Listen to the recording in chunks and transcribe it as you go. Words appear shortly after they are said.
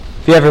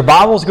If you have your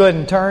Bibles, go ahead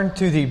and turn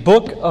to the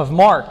book of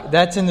Mark.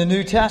 That's in the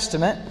New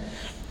Testament.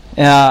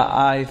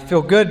 I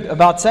feel good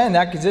about saying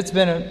that because it's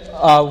been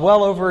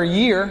well over a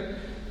year,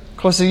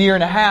 close to a year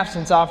and a half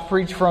since I've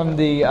preached from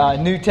the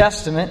New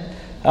Testament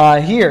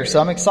here. So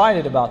I'm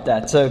excited about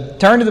that. So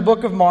turn to the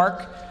book of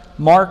Mark,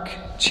 Mark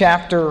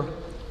chapter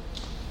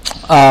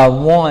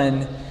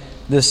 1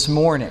 this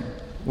morning.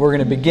 We're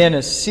going to begin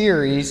a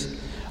series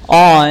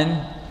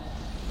on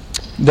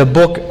the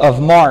book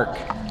of Mark.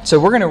 So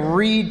we're going to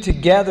read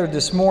together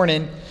this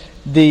morning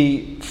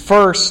the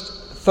first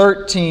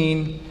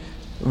 13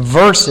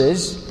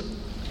 verses.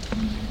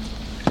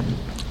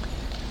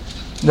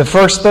 The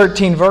first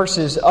 13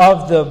 verses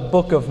of the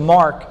book of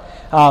Mark.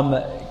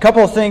 A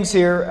couple of things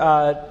here.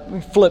 Let me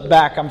flip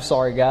back. I'm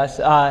sorry, guys.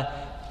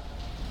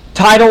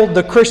 Titled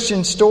The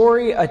Christian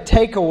Story, a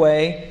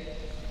Takeaway.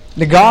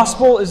 The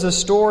gospel is the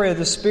story of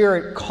the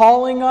Spirit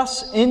calling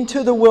us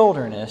into the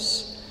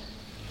wilderness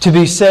to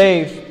be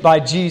saved by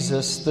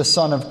Jesus, the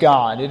Son of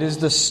God. It is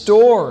the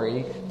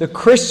story, the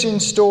Christian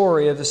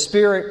story of the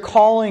Spirit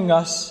calling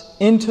us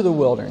into the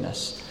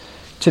wilderness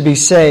to be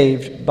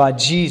saved by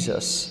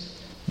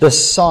Jesus, the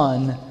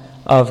Son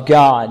of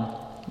God.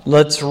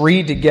 Let's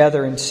read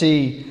together and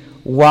see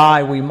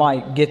why we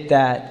might get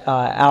that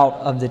out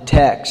of the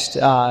text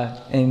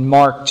in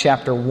Mark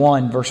chapter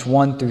 1, verse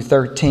 1 through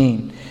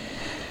 13.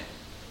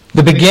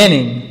 The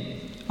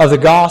beginning of the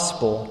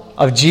gospel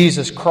of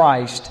Jesus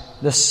Christ,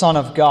 the Son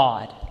of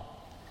God.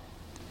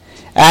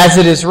 As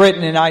it is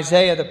written in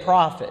Isaiah the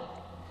prophet,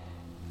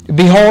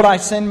 "Behold, I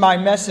send my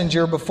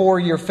messenger before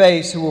your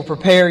face who will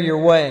prepare your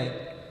way.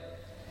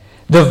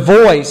 The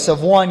voice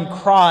of one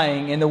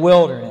crying in the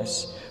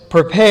wilderness,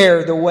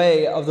 prepare the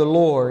way of the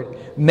Lord,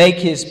 make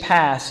his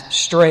paths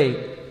straight."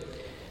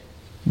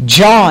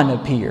 John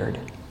appeared,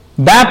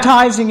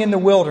 baptizing in the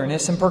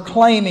wilderness and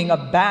proclaiming a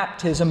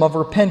baptism of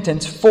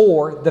repentance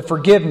for the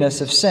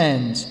forgiveness of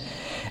sins.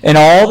 And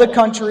all the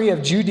country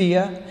of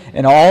Judea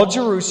and all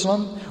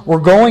Jerusalem were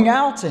going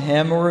out to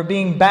him and were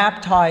being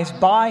baptized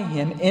by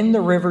him in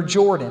the river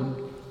Jordan,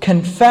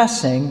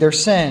 confessing their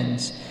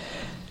sins.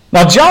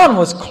 Now John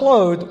was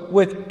clothed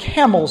with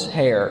camel's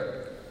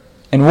hair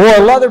and wore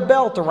a leather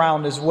belt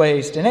around his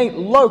waist and ate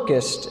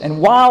locusts and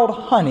wild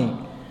honey.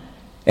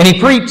 And he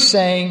preached,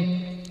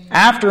 saying,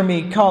 "After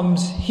me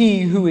comes he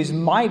who is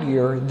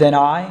mightier than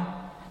I,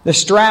 the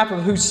strap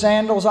of whose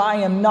sandals I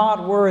am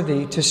not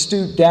worthy to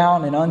stoop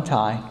down and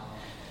untie.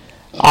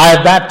 I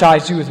have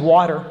baptized you with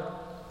water,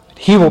 but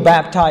he will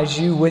baptize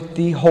you with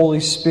the Holy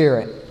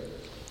Spirit."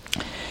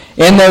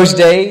 In those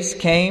days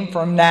Jesus came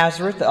from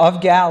Nazareth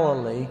of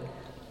Galilee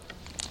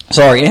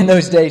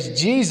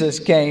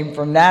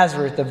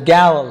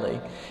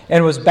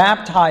and was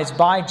baptized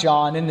by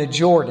John in the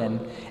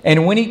Jordan.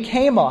 And when he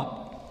came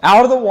up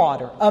out of the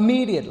water,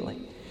 immediately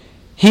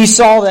he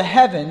saw the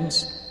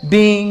heavens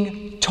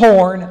being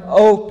torn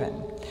open,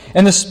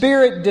 and the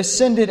Spirit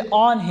descended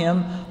on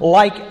him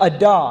like a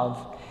dove,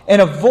 and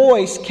a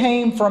voice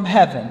came from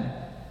heaven,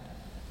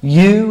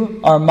 "You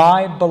are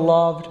my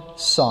beloved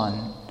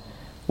Son.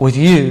 With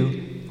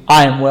you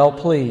I am well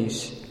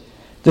pleased."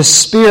 The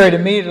Spirit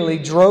immediately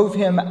drove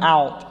him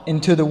out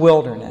into the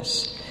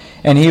wilderness,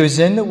 and he was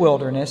in the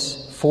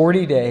wilderness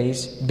 40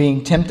 days,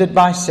 being tempted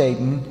by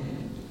Satan,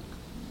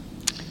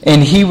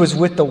 and he was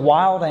with the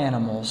wild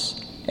animals,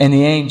 and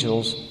the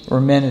angels were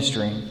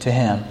ministering to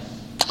him.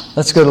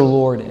 Let's go to the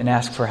Lord and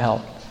ask for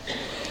help.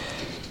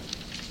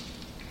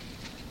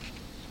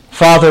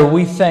 Father,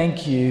 we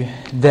thank you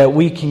that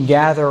we can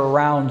gather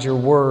around your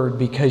word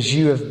because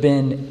you have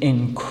been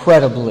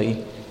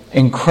incredibly,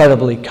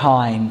 incredibly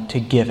kind to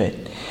give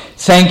it.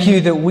 Thank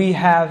you that we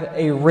have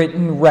a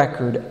written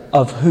record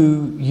of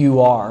who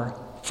you are,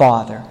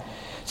 Father.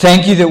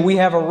 Thank you that we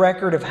have a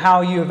record of how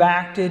you have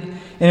acted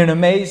in an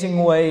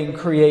amazing way in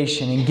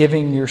creation in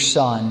giving your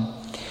Son.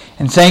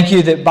 And thank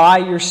you that by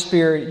your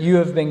Spirit you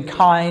have been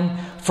kind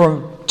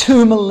for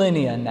 2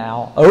 millennia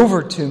now,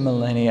 over 2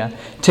 millennia,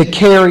 to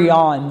carry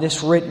on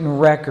this written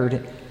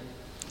record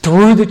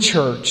through the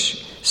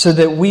church so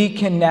that we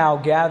can now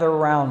gather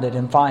around it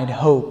and find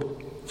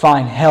hope,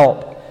 find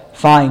help,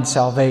 find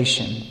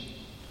salvation.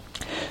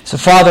 So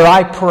Father,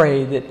 I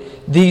pray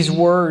that these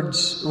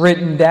words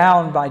written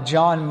down by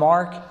John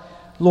Mark,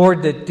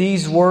 Lord, that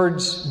these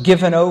words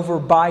given over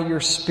by your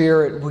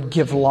Spirit would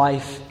give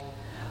life.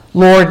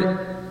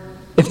 Lord,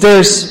 if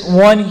there's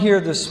one here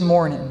this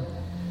morning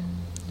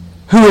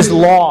who is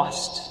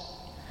lost,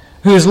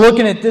 who is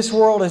looking at this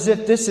world as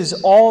if this is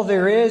all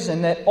there is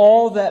and that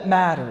all that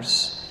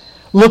matters,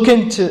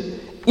 looking to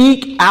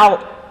eke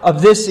out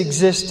of this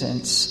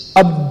existence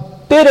a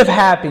bit of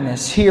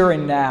happiness here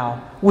and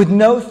now with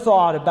no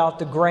thought about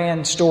the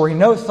grand story,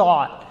 no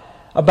thought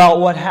about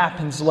what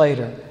happens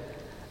later,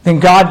 then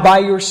God, by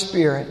your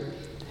Spirit,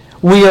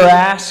 we are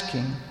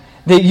asking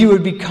that you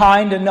would be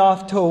kind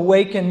enough to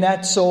awaken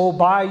that soul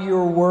by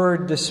your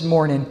word this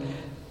morning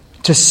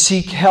to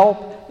seek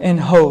help and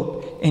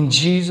hope in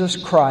Jesus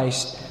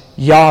Christ,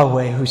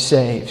 Yahweh, who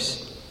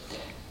saves.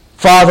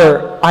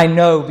 Father, I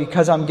know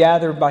because I'm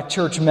gathered by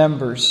church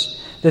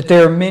members that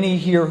there are many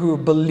here who are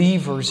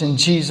believers in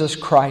Jesus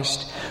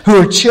Christ, who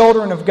are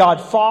children of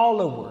God,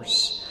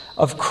 followers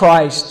of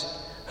Christ,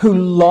 who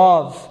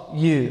love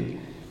you.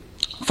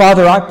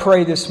 Father, I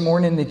pray this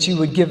morning that you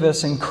would give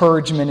us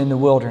encouragement in the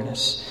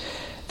wilderness.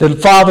 That,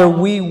 Father,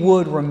 we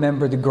would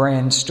remember the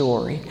grand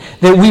story.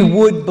 That we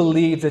would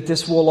believe that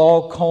this will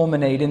all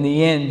culminate in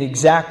the end the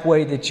exact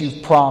way that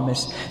you've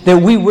promised.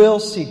 That we will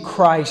see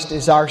Christ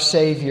as our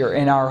Savior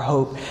and our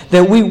hope.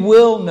 That we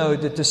will know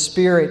that the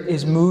Spirit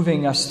is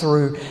moving us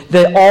through.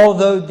 That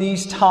although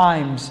these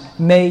times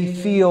may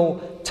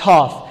feel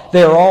tough,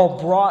 they are all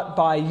brought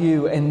by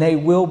you and they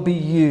will be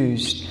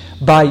used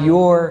by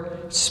your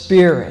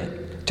Spirit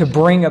to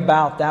bring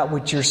about that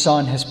which your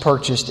Son has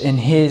purchased in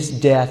His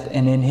death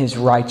and in His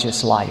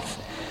righteous life.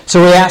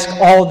 So we ask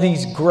all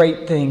these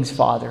great things,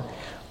 Father.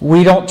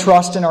 We don't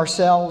trust in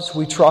ourselves,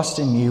 we trust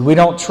in you. We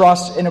don't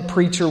trust in a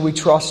preacher, we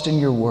trust in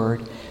your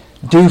word.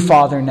 Do,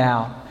 Father,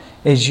 now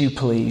as you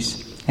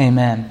please.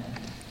 Amen.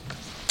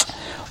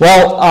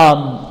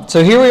 Well,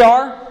 so here we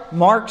are,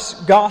 Mark's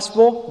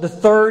Gospel, the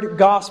third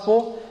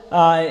Gospel.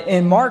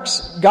 And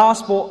Mark's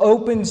Gospel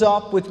opens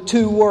up with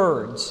two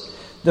words.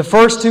 The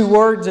first two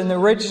words in the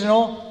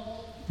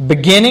original,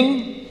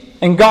 beginning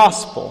and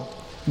gospel.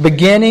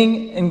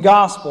 Beginning and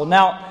gospel.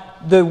 Now,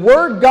 the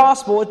word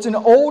gospel, it's an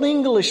Old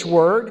English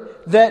word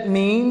that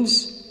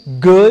means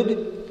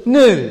good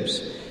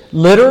news.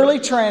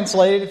 Literally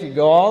translated, if you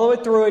go all the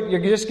way through it,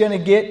 you're just going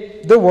to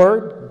get the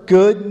word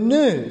good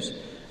news.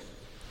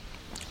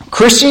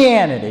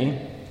 Christianity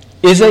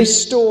is a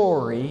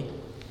story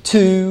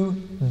to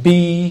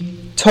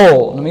be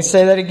told. Let me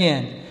say that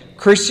again.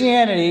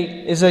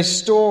 Christianity is a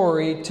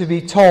story to be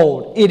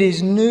told. It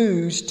is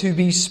news to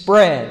be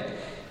spread.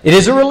 It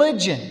is a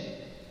religion.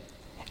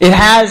 It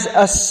has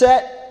a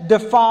set,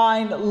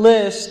 defined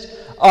list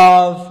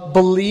of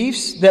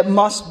beliefs that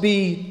must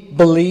be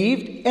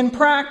believed and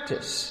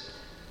practiced.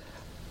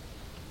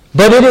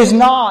 But it is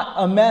not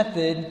a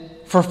method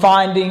for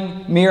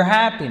finding mere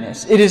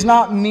happiness. It is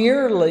not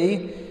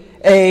merely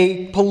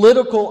a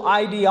political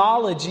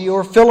ideology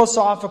or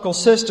philosophical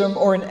system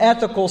or an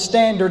ethical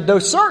standard, though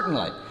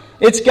certainly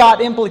it's got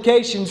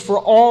implications for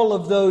all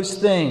of those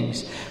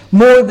things.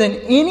 More than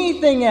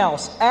anything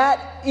else, at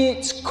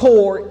its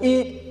core,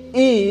 it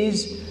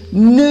is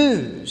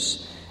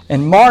news.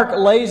 And Mark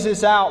lays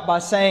this out by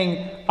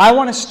saying, I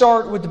want to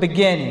start with the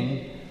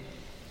beginning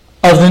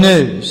of the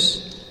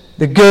news,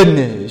 the good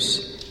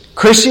news.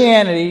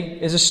 Christianity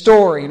is a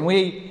story, and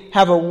we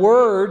have a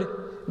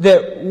word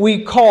that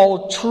we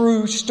call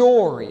true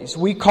stories.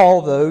 We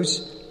call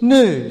those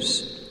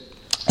news.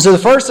 So the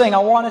first thing I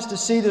want us to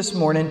see this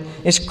morning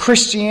is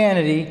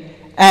Christianity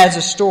as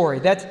a story.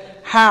 That's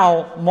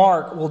how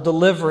Mark will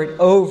deliver it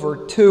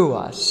over to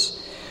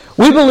us.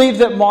 We believe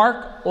that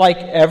Mark, like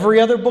every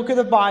other book of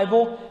the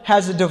Bible,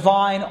 has a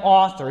divine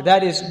author.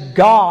 That is,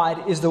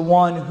 God is the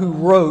one who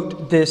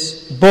wrote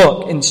this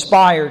book,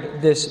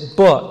 inspired this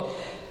book.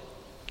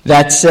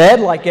 That said,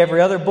 like every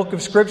other book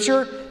of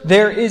Scripture,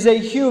 there is a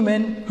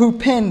human who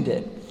penned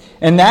it.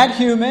 And that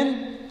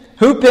human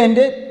who penned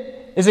it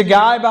is a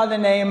guy by the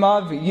name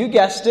of, you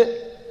guessed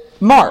it,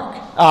 Mark.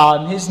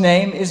 His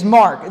name is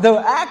Mark. Though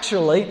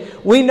actually,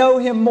 we know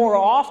him more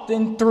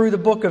often through the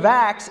book of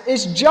Acts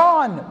as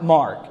John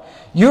Mark.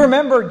 You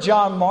remember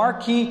John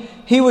Mark. He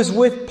was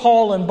with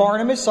Paul and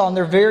Barnabas on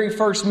their very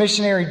first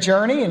missionary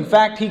journey. In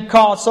fact, he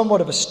caused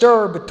somewhat of a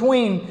stir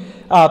between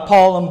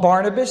Paul and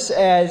Barnabas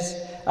as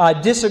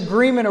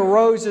disagreement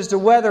arose as to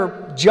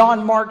whether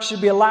John Mark should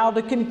be allowed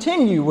to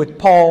continue with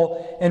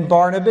Paul and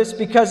Barnabas,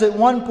 because at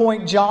one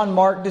point John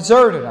Mark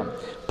deserted them.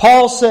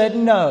 Paul said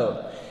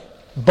no.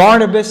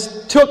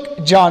 Barnabas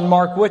took John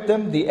Mark with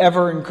them, the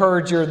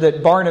ever-encourager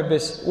that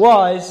Barnabas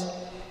was,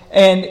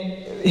 and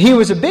he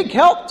was a big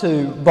help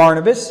to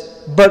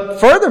Barnabas. But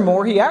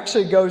furthermore, he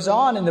actually goes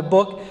on in the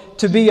book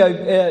to be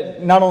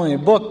not only a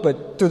book,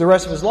 but through the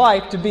rest of his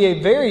life, to be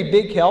a very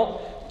big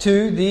help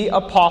to the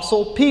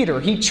Apostle Peter.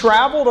 He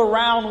traveled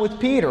around with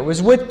Peter, was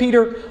with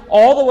Peter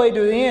all the way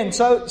to the end,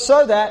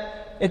 so that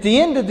at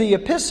the end of the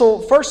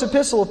first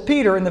epistle of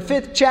Peter, in the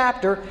 5th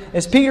chapter,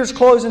 as Peter's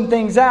closing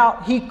things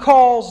out, he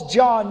calls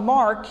John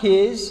Mark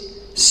his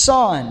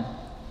son.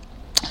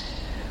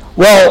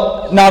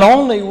 Well, not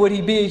only would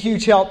he be a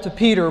huge help to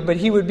Peter, but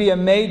he would be a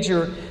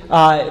major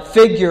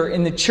figure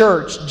in the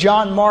church.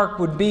 John Mark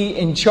would be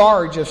in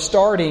charge of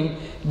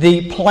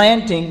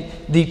planting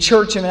the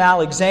church in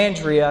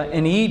Alexandria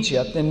in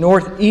Egypt, in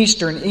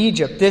northeastern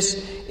Egypt.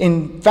 This,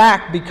 in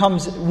fact,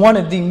 becomes one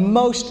of the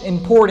most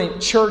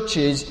important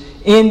churches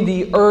in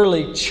the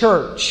early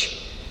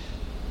church.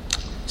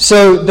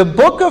 So the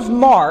book of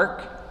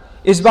Mark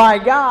is by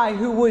a guy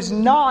who was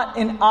not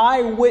an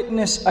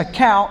eyewitness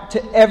account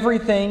to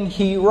everything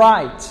he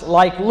writes.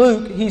 Like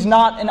Luke, he's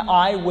not an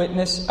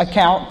eyewitness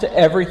account to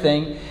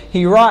everything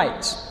he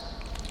writes.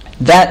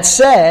 That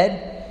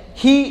said,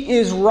 he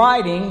is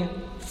writing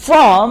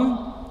from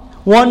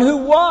one who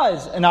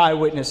was an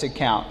eyewitness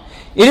account.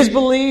 It is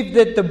believed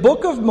that the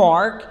book of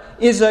Mark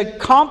is a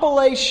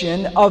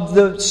compilation of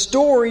the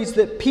stories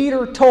that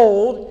Peter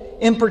told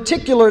in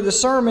particular the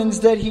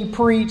sermons that he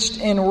preached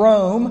in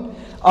Rome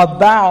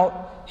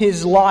about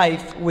his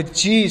life with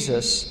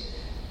Jesus.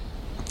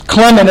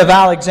 Clement of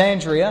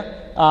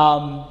Alexandria,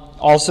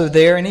 also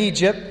there in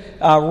Egypt,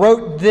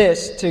 wrote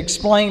this to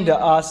explain to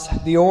us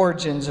the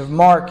origins of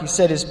Mark. He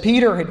said, as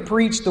Peter had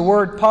preached the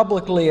word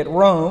publicly at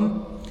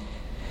Rome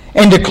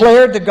and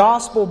declared the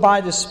gospel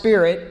by the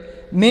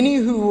Spirit, many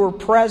who were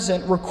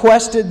present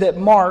requested that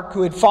Mark,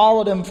 who had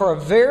followed him for a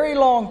very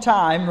long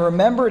time,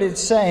 remembered his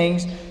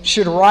sayings,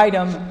 should write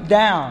them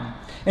down.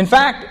 In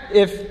fact,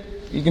 if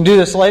you can do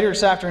this later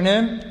this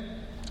afternoon,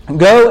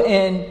 go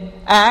in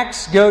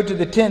Acts, go to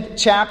the 10th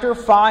chapter,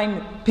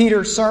 find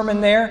Peter's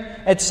sermon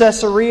there at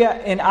Caesarea,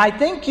 and I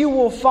think you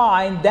will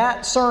find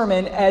that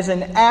sermon as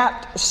an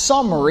apt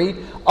summary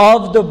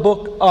of the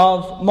book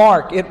of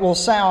Mark. It will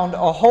sound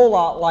a whole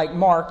lot like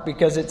Mark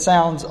because it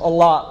sounds a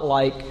lot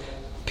like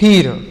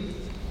Peter.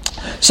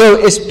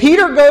 So as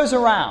Peter goes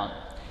around,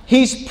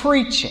 he's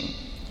preaching.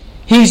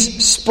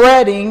 He's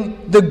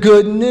spreading the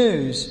good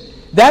news.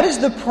 That is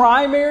the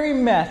primary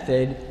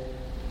method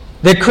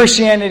that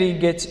Christianity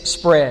gets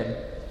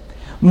spread.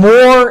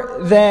 More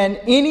than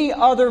any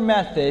other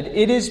method,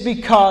 it is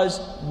because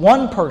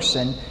one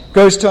person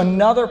goes to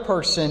another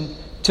person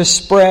to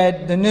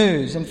spread the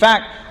news. In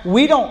fact,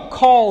 we don't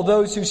call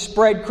those who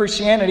spread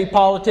Christianity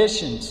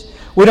politicians.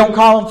 We don't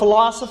call them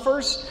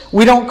philosophers.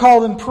 We don't call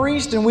them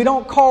priests, and we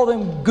don't call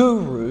them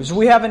gurus.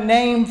 We have a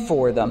name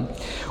for them.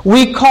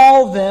 We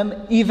call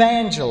them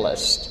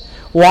evangelists.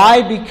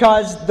 Why?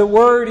 Because the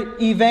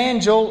word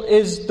evangel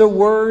is the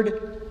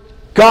word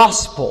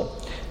gospel.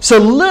 So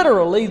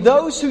literally,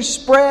 those who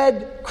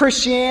spread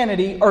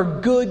Christianity are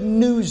good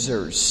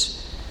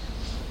newsers.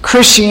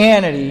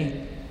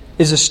 Christianity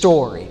is a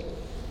story.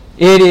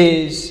 It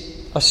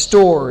is a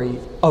story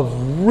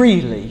of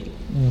really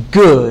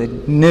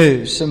good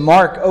news. So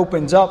Mark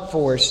opens up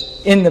for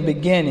us in the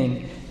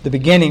beginning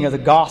of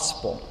the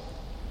gospel.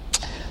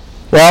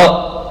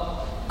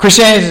 Well,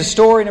 Christianity is a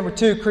story. Number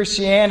two,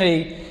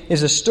 Christianity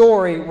is a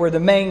story where the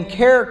main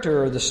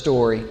character of the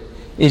story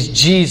is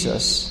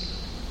Jesus.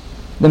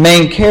 The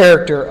main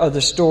character of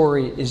the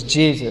story is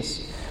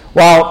Jesus.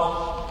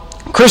 While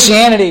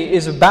Christianity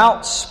is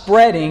about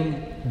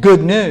spreading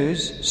good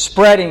news,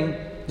 spreading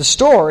the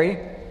story,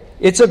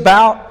 it's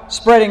about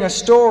spreading a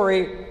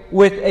story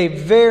with a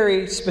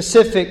very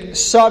specific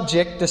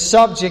subject. The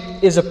subject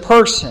is a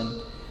person.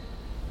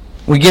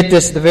 We get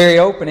this at the very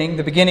opening,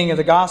 the beginning of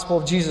the gospel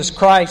of Jesus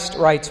Christ,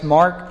 writes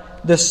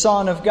Mark, the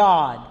Son of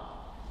God.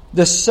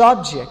 The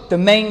subject, the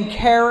main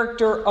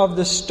character of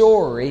the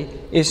story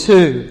is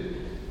who?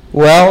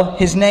 Well,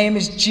 his name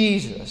is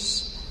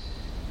Jesus,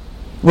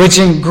 which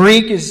in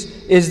Greek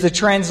is the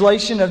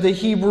translation of the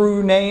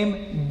Hebrew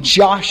name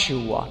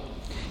Joshua.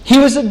 He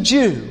was a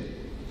Jew.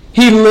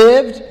 He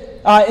lived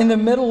in the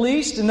Middle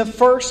East in the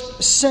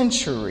 1st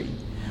century.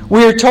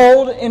 We are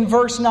told in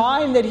verse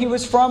 9 that he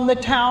was from the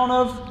town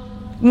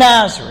of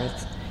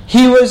Nazareth.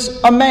 He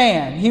was a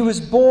man. He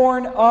was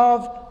born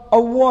of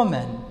a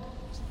woman.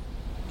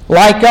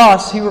 Like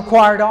us, he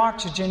required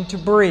oxygen to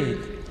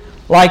breathe.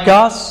 Like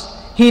us,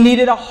 he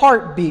needed a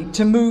heartbeat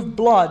to move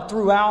blood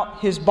throughout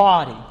his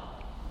body.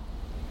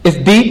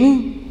 If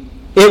beaten,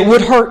 it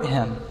would hurt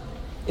him.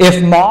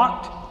 If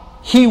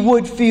mocked, he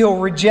would feel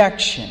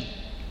rejection.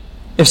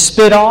 If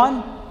spit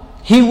on,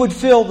 he would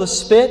feel the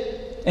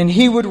spit and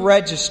he would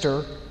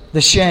register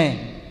the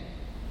shame.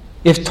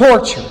 If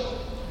tortured,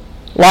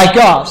 like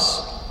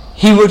us,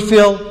 he would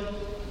feel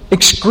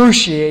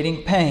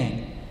excruciating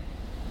pain.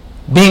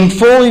 Being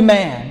fully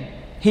man,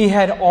 he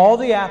had all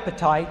the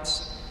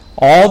appetites,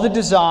 all the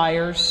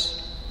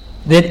desires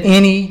that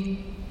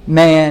any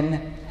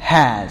man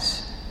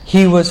has.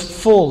 He was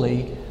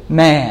fully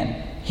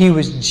man. He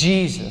was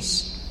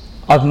Jesus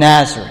of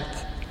Nazareth.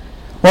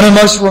 One of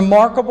the most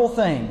remarkable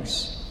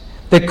things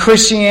that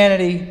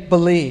Christianity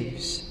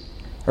believes,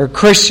 or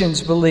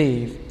Christians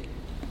believe,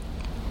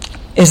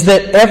 is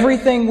that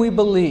everything we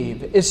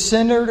believe is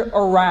centered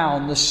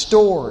around the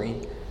story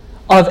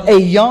of a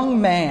young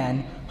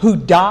man who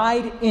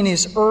died in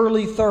his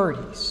early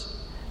 30s.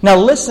 Now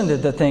listen to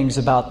the things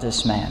about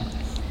this man.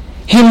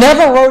 He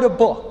never wrote a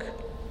book.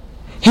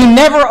 He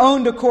never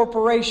owned a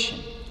corporation.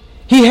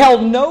 He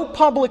held no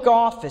public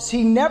office.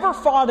 He never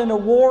fought in a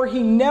war.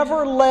 He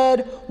never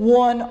led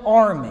one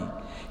army.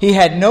 He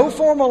had no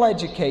formal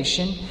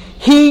education.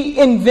 He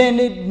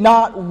invented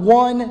not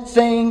one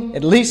thing,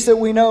 at least that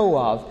we know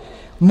of.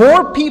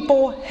 More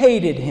people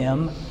hated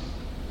him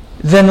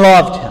than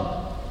loved him.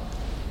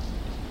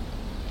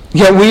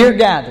 Yet we are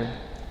gathered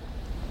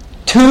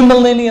 2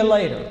 millennia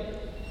later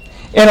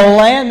in a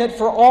land that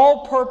for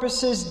all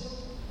purposes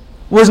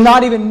was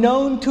not even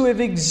known to have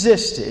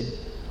existed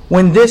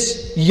when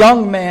this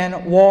young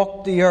man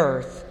walked the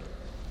earth.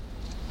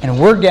 And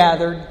we're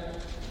gathered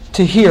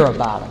to hear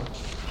about him.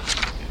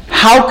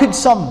 How could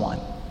someone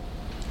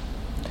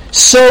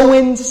so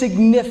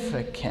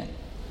insignificant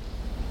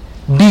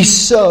be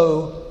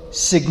so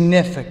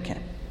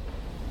significant?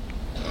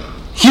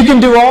 You can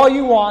do all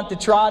you want to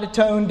try to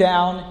tone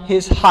down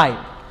his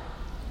hype,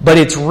 but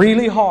it's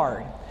really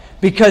hard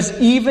because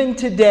even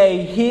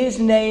today His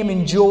name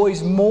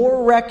enjoys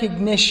more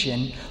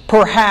recognition,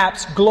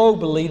 perhaps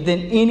globally, than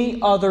any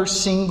other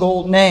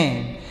single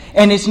name.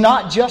 And it's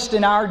not just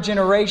in our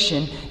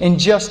generation, in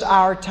just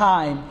our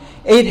time.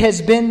 It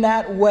has been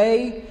that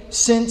way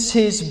since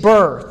His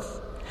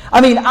birth. I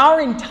mean, our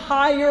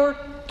entire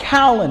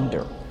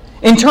calendar,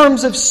 in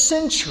terms of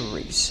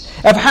centuries,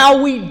 of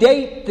how we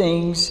date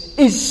things,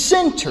 is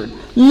centered,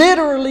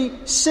 literally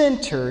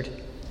centered,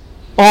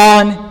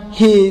 on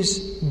His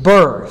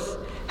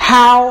birth.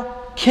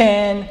 How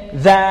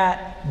can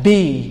that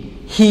be?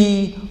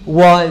 He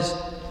was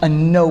a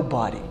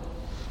nobody.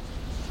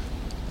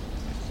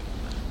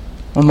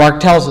 Well, Mark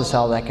tells us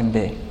how that can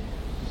be.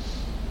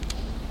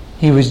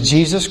 He was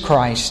Jesus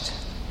Christ,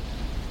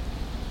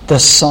 the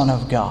Son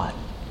of God.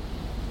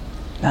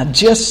 Now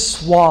just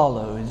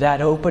swallow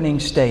that opening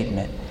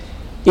statement.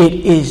 It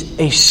is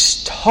a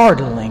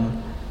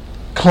startling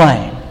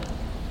claim.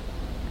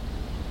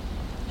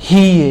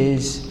 He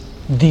is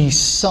the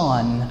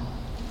Son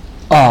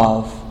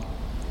of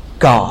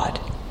God.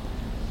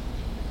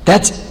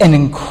 That's an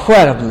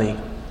incredibly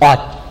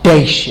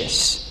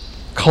audacious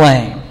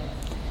claim.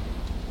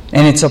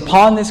 And it's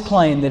upon this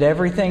claim that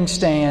everything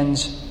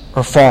stands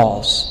or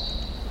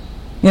falls.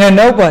 You know,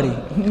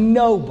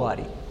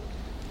 nobody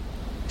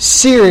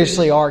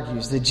seriously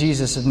argues that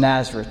Jesus of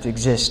Nazareth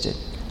existed.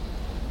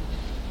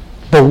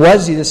 But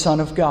was He the Son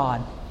of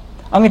God?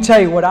 I'm going to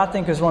tell you what I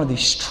think is one of the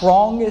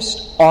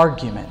strongest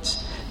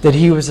arguments that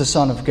He was the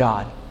Son of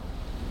God.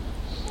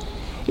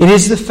 It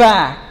is the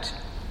fact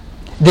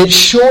that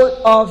short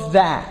of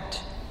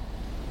that,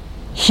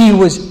 He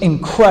was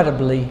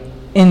incredibly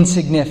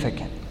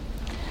insignificant.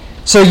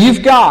 So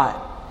you've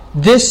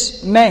got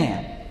this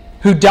man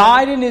who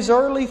died in his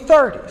early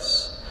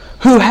 30s,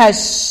 who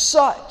has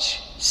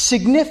such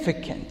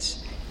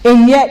significance,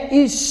 and yet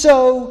is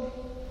so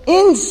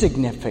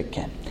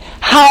insignificant.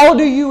 How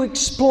do you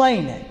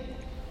explain it?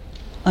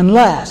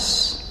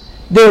 Unless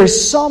there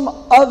is some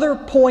other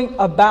point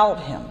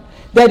about Him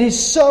that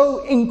is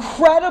so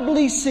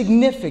incredibly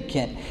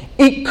significant,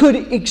 it could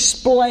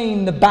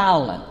explain the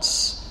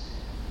balance.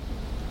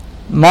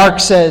 Mark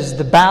says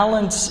the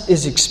balance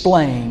is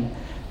explained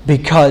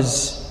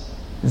because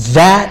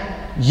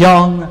that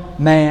young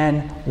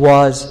man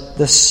was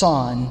the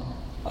Son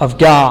of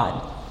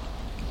God.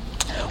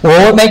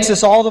 Well, what makes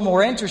this all the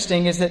more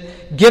interesting is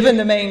that given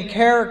the main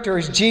character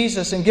is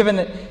Jesus, and given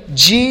that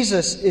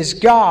Jesus is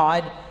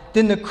God,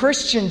 then the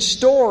Christian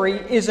story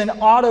is an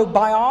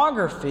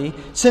autobiography,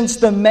 since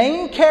the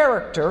main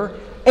character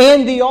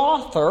and the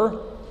author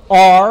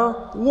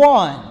are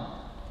one.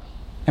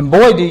 And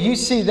boy, do you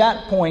see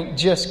that point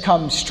just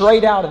come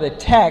straight out of the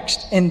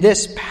text in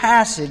this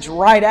passage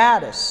right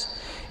at us.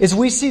 As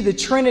we see the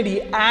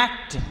Trinity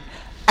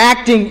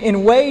acting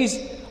in ways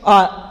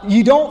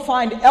you don't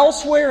find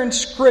elsewhere in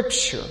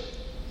Scripture.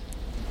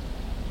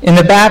 In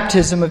the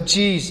baptism of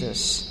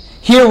Jesus,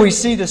 here we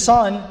see the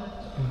Son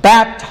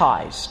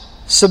baptized,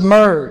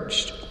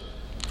 submerged.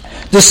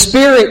 The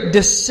Spirit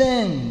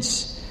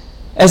descends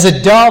as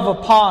a dove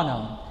upon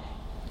Him,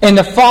 and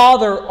the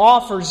Father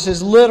offers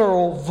His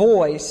literal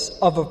voice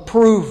of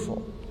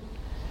approval.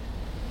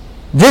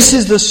 This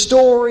is the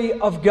story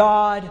of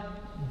God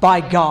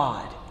by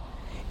God.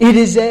 It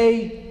is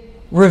a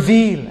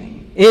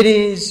revealing. It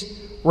is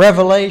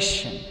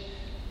revelation.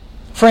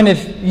 Friend,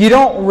 if you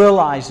don't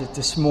realize it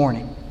this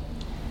morning,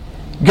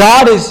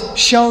 God has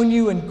shown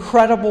you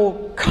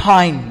incredible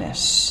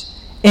kindness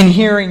in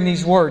hearing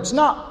these words.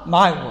 Not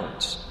my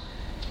words.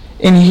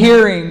 In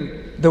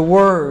hearing the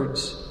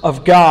words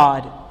of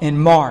God in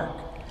Mark.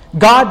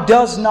 God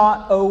does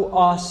not owe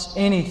us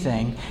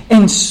anything,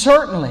 and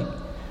certainly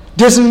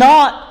does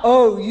not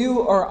owe you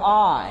or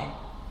I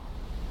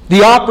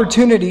the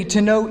opportunity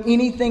to know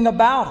anything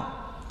about Him.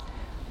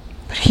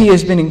 But He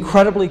has been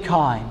incredibly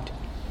kind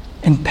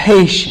and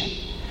patient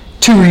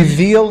to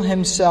reveal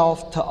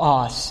Himself to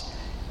us,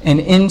 and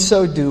in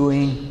so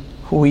doing,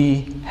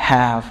 we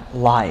have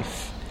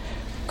life.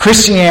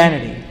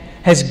 Christianity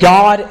has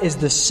God as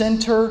the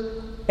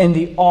center and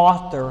the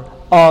author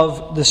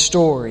of the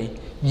story.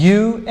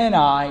 You and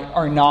I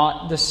are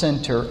not the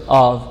center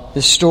of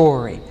the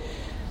story.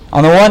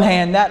 On the one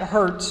hand, that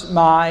hurts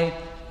my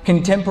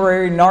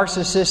contemporary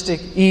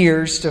narcissistic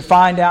ears to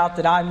find out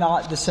that I'm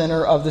not the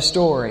center of the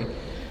story.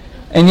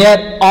 And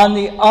yet, on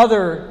the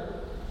other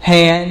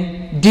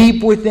hand,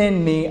 deep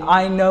within me,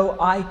 I know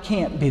I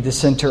can't be the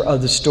center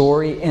of the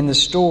story and the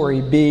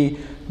story be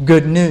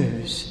good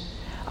news.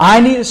 I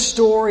need a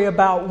story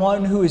about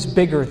one who is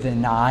bigger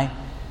than I,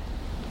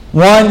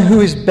 one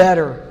who is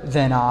better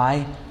than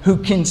I, who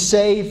can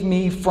save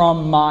me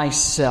from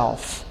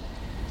myself.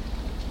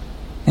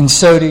 And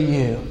so do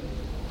you.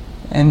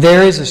 And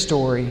there is a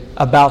story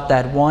about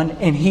that one,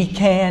 and He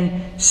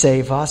can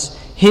save us.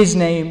 His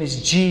name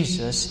is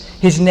Jesus.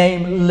 His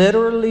name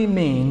literally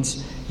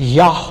means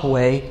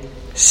Yahweh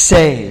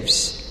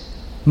saves.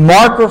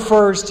 Mark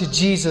refers to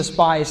Jesus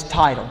by His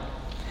title.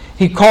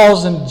 He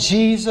calls Him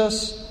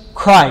Jesus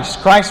Christ.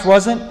 Christ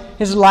wasn't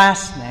His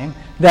last name.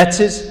 That's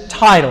His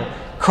title.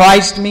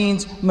 Christ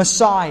means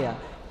Messiah.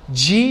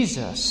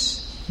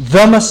 Jesus,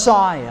 the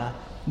Messiah,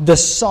 the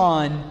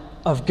Son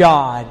of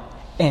God.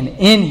 And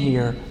in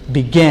here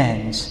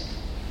begins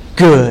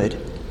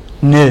good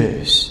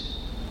news.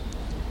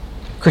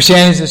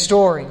 Christianity is a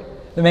story.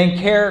 The main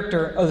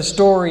character of the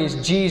story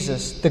is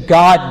Jesus, the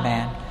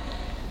God-man.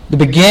 The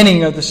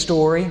beginning of the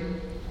story,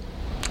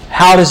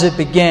 how does it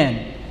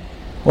begin?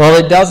 Well,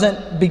 it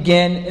doesn't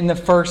begin in the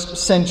first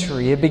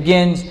century. It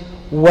begins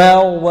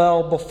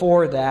well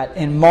before that.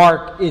 And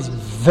Mark is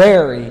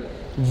very,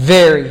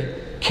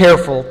 very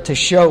careful to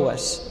show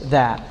us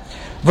that.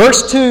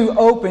 Verse 2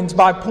 opens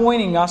by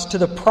pointing us to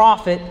the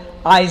prophet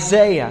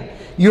Isaiah.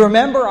 You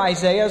remember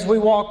Isaiah as we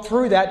walk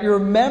through that. You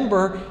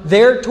remember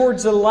there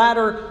towards the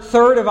latter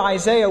third of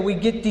Isaiah, we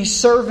get these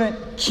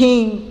servant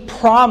king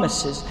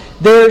promises.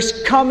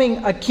 There's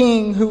coming a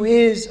king who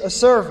is a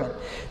servant.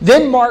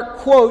 Then Mark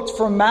quotes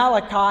from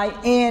Malachi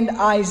and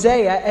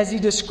Isaiah as he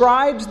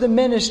describes the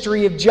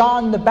ministry of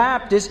John the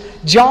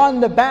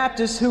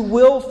Baptist who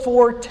will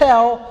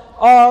foretell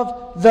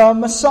of the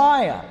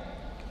Messiah.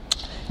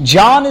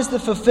 John is the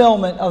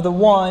fulfillment of the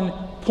one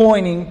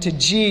pointing to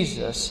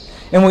Jesus.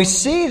 And we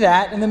see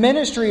that in the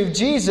ministry of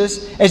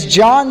Jesus, as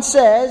John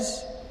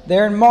says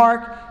there in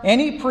Mark, and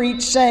he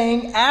preached,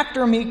 saying,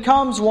 "After me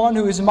comes one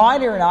who is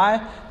mightier than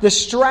I, the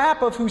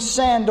strap of whose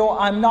sandal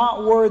I'm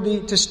not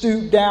worthy to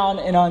stoop down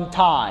and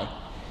untie."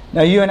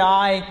 Now you and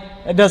I,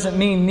 it doesn't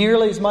mean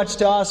nearly as much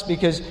to us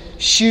because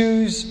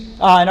shoes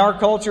in our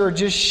culture are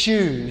just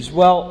shoes.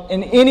 Well,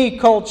 in any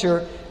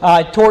culture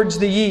towards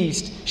the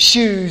East,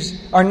 shoes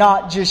are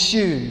not just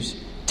shoes.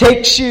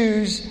 Take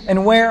shoes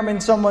and wear them in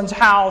someone's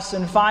house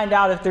and find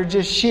out if they're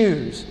just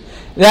shoes.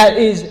 That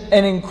is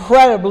an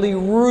incredibly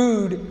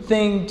rude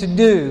thing to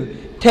do.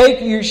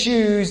 Take your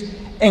shoes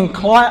and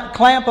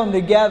clamp them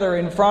together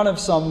in front of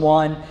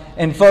someone,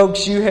 and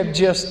folks, you have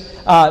just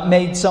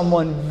made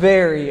someone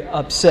very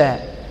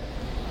upset.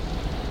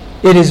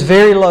 It is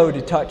very low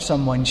to touch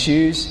someone's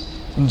shoes.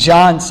 And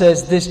John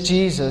says, this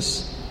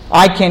Jesus,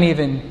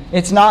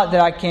 it's not that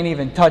I can't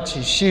even touch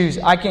his shoes.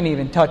 I can't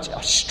even touch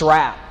a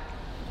strap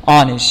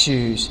on his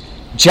shoes.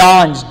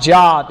 John's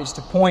job is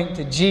to point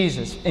to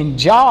Jesus. And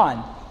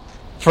John,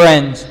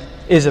 friends,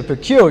 is a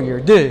peculiar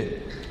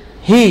dude.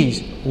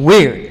 He's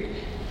weird.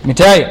 Let me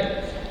tell you,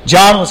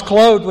 John was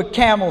clothed with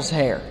camel's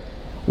hair,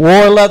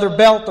 wore a leather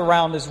belt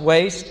around his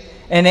waist,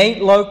 and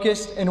ate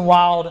locusts and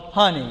wild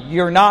honey.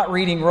 You're not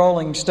reading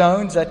Rolling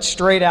Stones. That's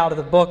straight out of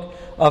the book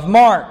of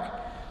Mark.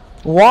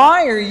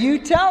 Why are you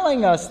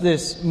telling us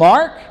this,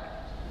 Mark?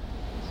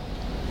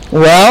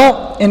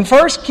 Well, in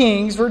 1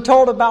 Kings, we're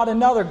told about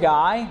another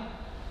guy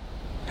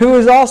who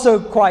was also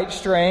quite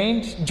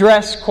strange,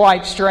 dressed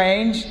quite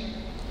strange.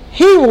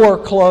 He wore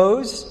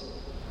clothes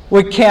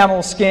with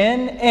camel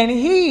skin, and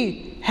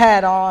he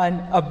had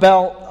on a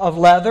belt of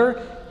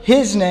leather.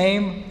 His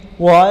name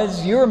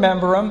was, you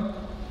remember him,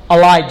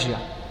 Elijah.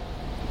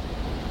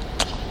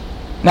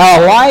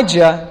 Now,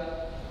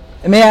 Elijah,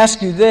 let me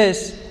ask you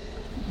this.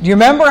 Do you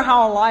remember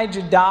how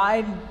Elijah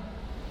died?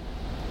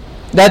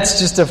 That's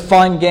just a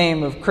fun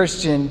game of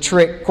Christian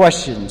trick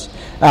questions.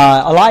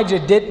 Elijah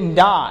didn't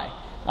die.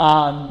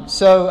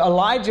 So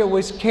Elijah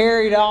was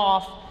carried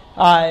off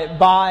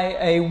by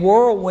a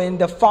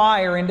whirlwind of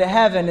fire into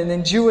heaven. And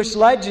then Jewish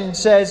legend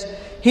says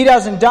he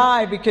doesn't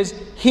die because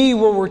he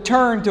will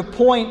return to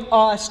point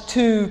us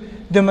to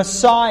the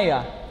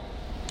Messiah.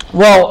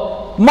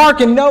 Well,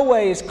 Mark in no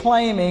way is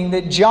claiming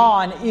that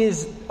John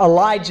is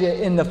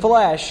Elijah in the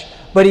flesh,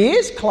 but he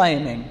is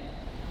claiming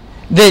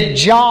that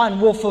John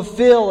will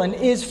fulfill and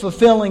is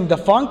fulfilling the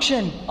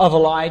function of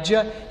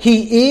Elijah.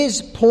 He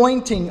is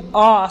pointing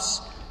us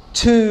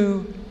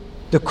to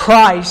the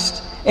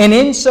Christ. And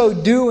in so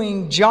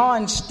doing,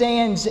 John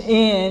stands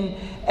in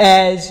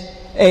as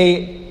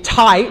a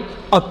type,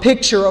 a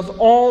picture of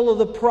all of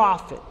the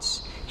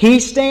prophets. He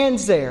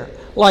stands there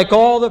like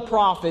all the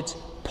prophets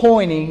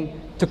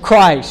pointing to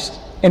Christ.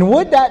 And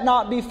would that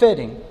not be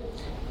fitting?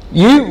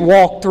 You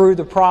walked through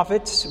the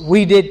prophets,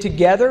 we did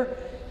together.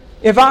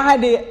 If I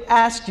had to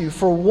ask you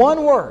for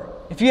one word,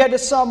 if you had to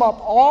sum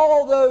up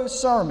all those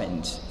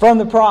sermons from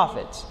the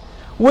prophets,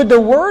 would the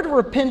word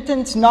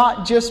repentance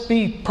not just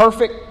be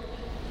perfect?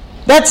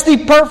 That's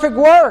the perfect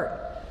word.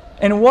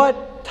 And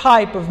what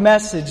type of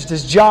message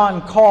does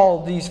John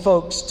call these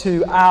folks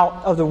to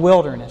out of the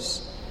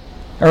wilderness?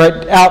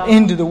 Or out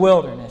into the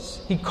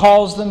wilderness? He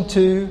calls them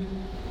to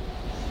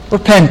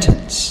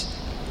repentance.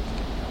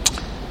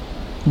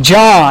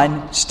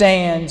 John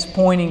stands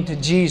pointing to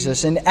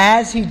Jesus, and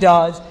as he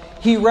does,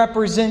 he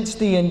represents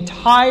the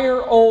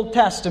entire Old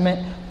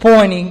Testament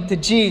pointing to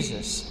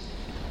Jesus.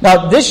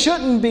 Now, this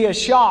shouldn't be a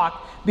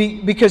shock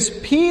because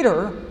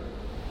Peter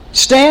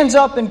stands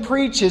up and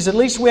preaches, at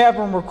least we have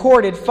them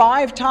recorded,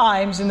 5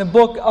 times in the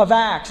book of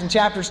Acts. In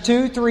chapters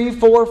 2, 3,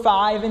 4,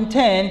 5, and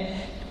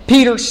 10,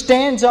 Peter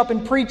stands up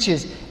and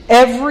preaches.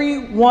 Every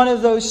one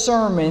of those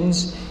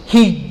sermons,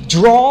 he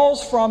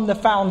draws from the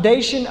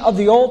foundation of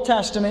the Old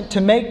Testament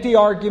to make the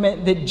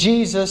argument that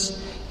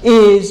Jesus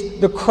is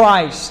the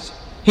Christ.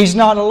 He's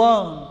not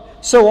alone.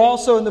 so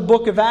also in the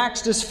book of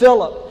Acts does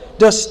Philip,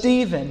 does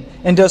Stephen,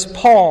 and does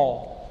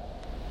Paul.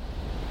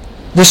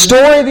 The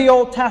story of the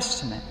Old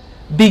Testament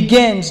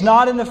begins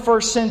not in the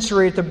first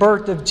century at the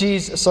birth of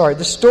Jesus.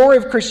 The story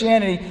of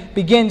Christianity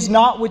begins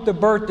not with the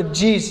birth of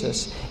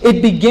Jesus.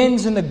 It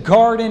begins in the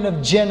Garden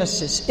of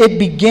Genesis. It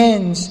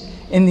begins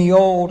in the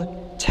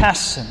Old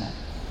Testament.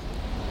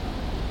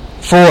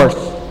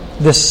 Fourth,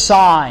 the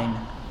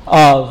sign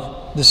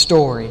of the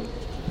story.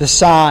 The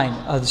sign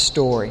of the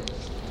story.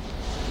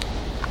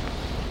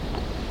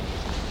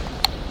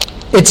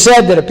 It's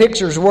said that a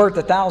picture is worth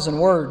 1,000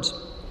 words.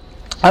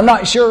 I'm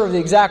not sure of the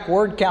exact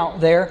word count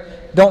there.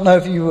 Don't know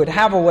if you would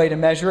have a way to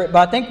measure it,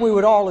 but I think we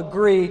would all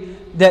agree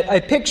that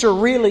a picture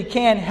really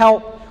can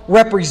help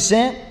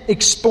represent,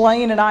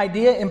 explain an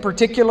idea, in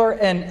particular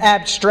an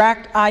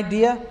abstract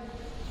idea.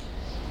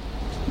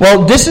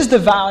 Well, this is the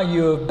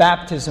value of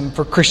baptism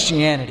for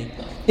Christianity.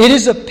 It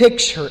is a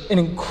picture, an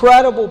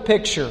incredible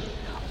picture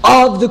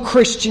of the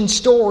Christian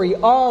story,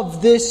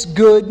 of this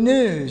good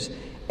news.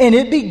 And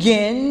it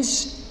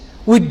begins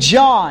with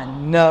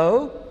John.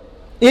 No,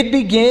 it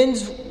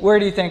begins, where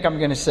do you think I'm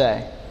going to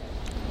say?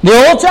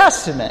 The Old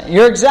Testament.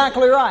 You're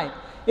exactly right.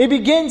 It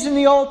begins in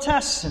the Old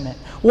Testament.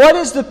 What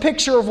is the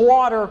picture of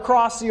water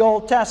across the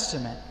Old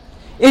Testament?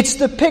 It's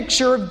the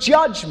picture of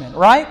judgment,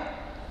 right?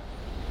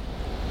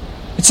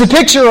 It's a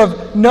picture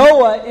of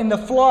Noah in the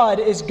flood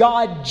as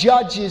God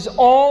judges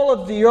all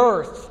of the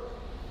earth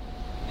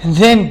and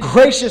then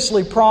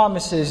graciously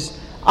promises,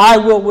 I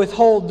will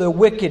withhold the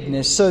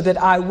wickedness so that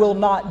I will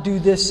not do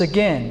this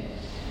again.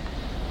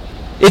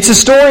 It's a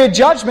story of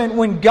judgment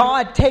when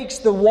God takes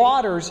the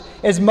waters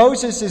as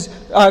Moses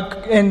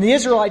and the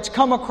Israelites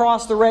come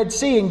across the Red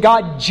Sea, and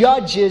God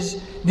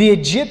judges the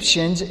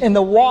Egyptians and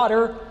the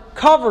water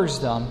covers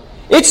them.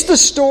 It's the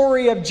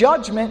story of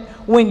judgment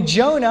when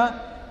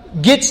Jonah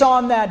gets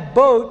on that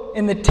boat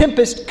and the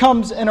tempest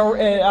comes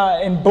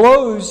and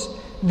blows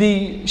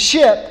the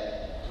ship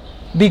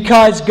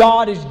because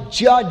God is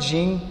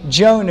judging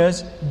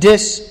Jonah's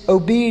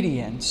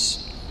disobedience.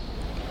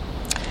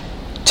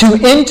 To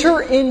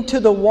enter into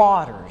the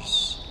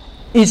waters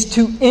is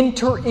to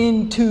enter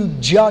into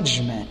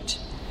judgment.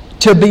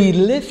 To be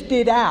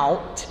lifted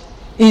out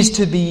is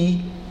to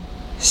be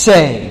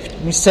saved.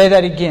 Let me say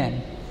that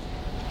again.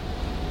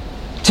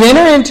 To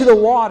enter into the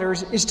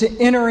waters is to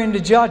enter into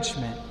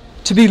judgment.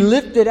 To be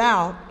lifted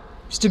out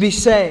is to be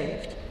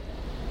saved.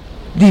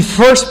 The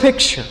first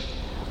picture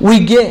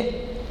we get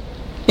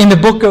in the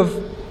book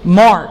of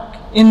Mark,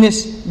 in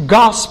this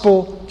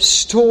gospel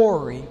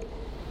story,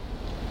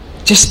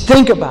 just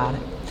think about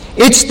it.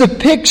 It's the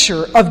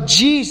picture of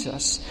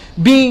Jesus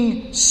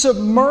being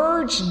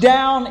submerged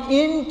down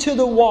into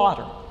the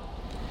water.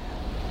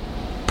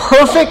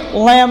 Perfect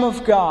Lamb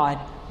of God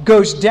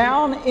goes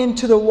down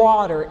into the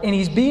water and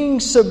He's being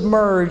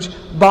submerged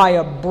by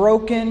a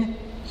broken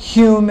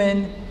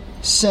human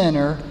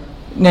sinner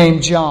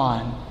named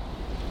John.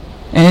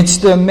 And it's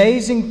the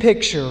amazing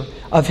picture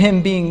of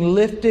Him being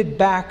lifted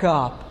back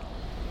up.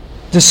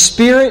 The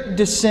Spirit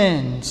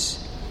descends.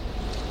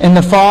 And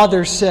the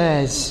Father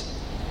says,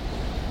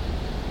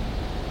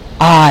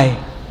 I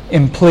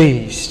am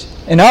pleased.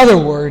 In other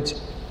words,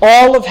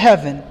 all of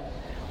heaven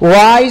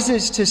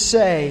rises to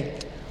say,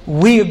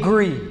 we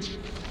agree.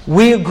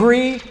 We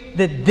agree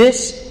that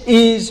this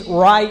is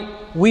right.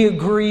 We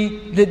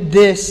agree that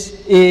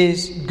this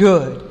is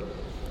good.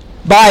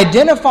 By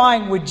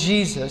identifying with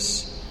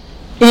Jesus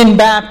in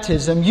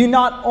baptism, you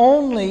not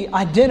only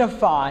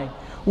identify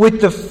with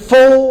the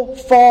full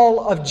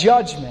fall of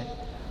judgment,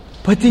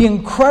 but the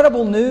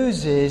incredible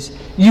news is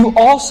you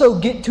also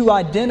get to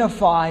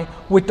identify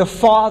with the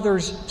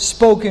Father's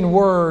spoken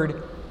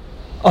word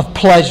of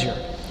pleasure.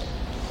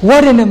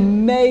 What an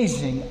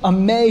amazing,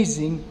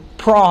 amazing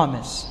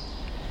promise.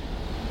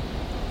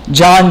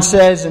 John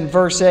says in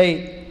verse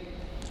 8,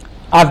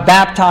 I've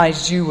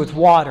baptized you with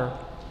water,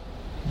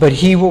 but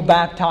He will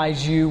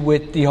baptize you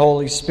with the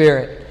Holy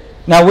Spirit.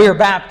 Now, we are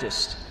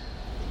Baptists.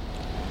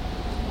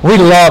 We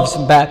love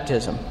some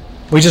baptism.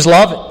 We just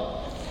love it.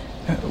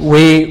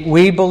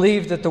 We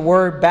believe that the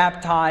word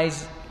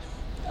baptize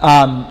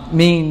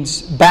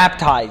means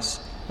baptize,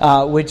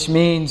 which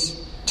means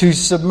to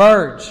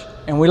submerge.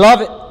 And we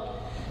love it.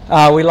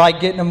 We like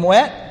getting them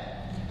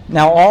wet.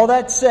 Now, all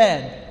that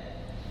said,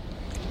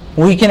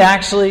 we can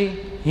actually,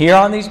 here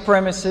on these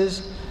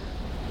premises,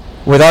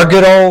 with our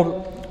good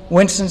old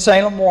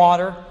Winston-Salem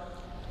water,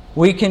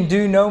 we can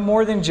do no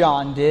more than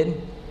John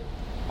did.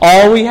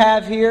 All we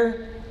have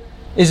here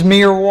is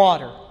mere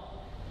water.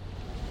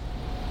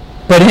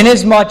 But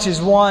inasmuch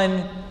as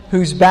one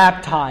who's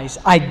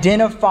baptized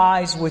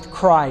identifies with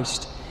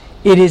Christ,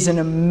 it is an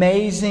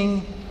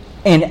amazing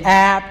and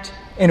apt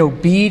and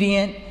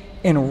obedient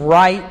and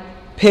right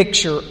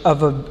picture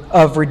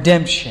of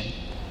redemption.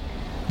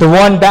 The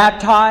one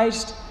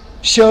baptized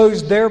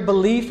shows their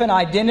belief and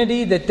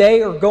identity that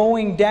they are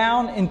going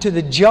down into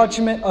the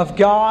judgment of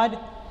God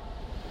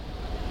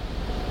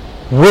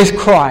with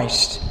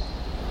Christ.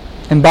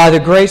 And by the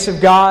grace of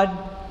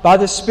God, by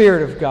the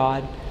Spirit of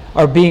God,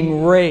 are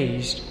being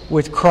raised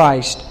with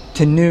Christ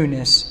to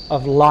newness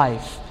of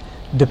life.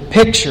 The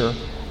picture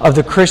of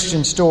the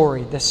Christian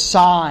story, the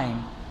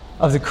sign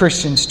of the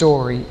Christian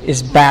story,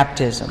 is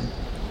baptism.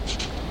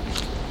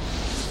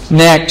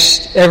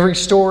 Next, every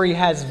story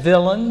has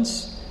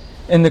villains,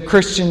 and the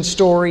Christian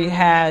story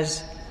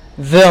has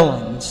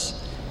villains.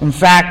 In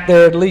fact,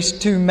 there are at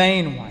least two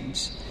main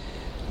ones.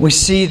 We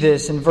see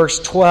this in verse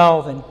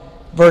 12 and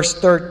verse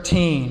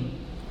 13.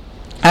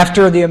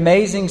 After the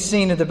amazing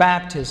scene of the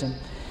baptism,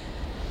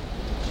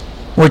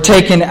 we're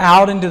taken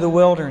out into the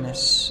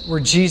wilderness where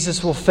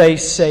Jesus will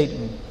face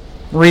Satan.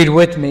 Read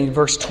with me,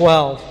 verse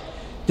 12.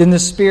 Then the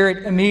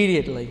Spirit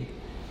immediately.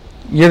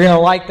 You're going to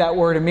like that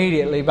word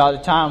immediately by the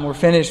time we're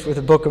finished with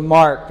the book of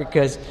Mark,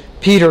 because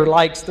Peter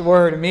likes the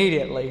word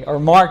immediately, or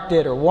Mark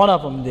did, or one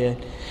of them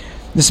did.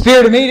 The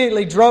Spirit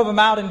immediately drove him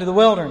out into the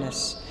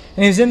wilderness.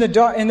 And he was in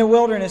the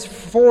wilderness for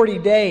 40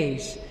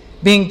 days,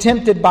 being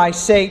tempted by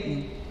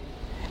Satan.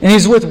 And he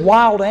was with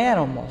wild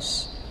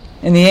animals,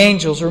 and the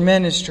angels were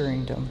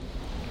ministering to him.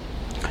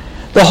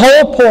 The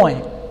whole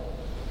point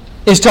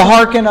is to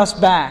hearken us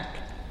back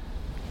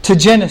to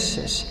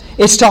Genesis.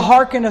 It's to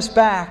hearken us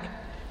back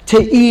to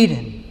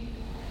Eden.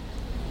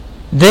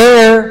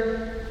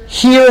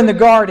 Here in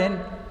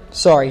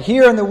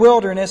the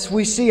wilderness,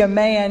 we see a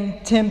man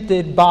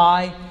tempted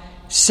by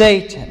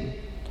Satan.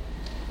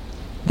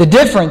 The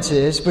difference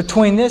is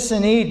between this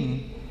and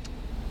Eden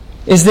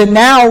is that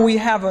now we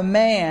have a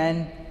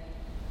man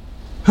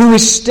who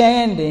is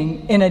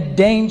standing in a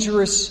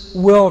dangerous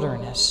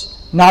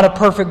wilderness, not a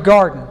perfect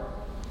garden.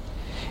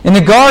 In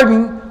the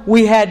garden,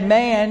 we had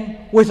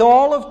man with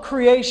all of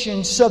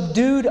creation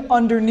subdued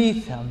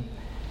underneath him.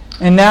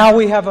 And now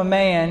we have a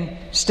man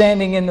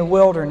standing in the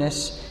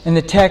wilderness, and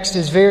the text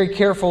is very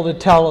careful to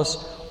tell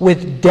us,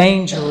 with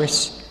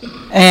dangerous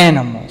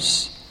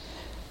animals.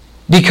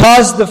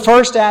 Because the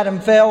first Adam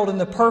failed in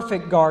the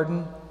perfect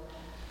garden,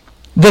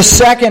 the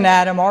second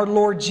Adam, our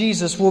Lord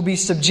Jesus, will be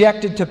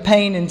subjected to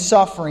pain and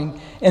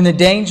suffering in the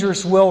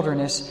dangerous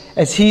wilderness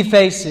as he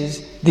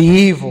faces the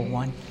evil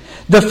one.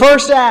 The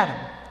first Adam,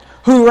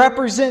 who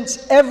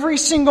represents every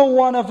single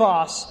one of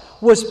us,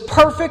 was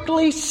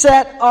perfectly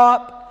set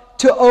up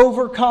to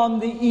overcome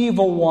the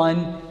evil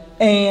one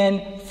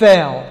and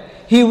failed.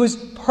 He was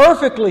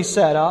perfectly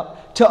set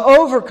up to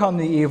overcome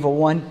the evil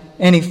one,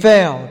 and he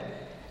failed.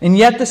 And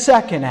yet the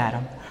second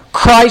Adam,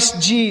 Christ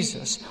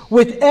Jesus,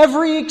 with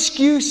every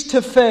excuse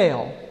to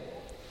fail,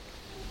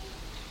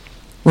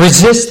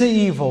 resists the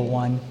evil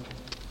one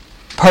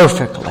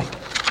perfectly.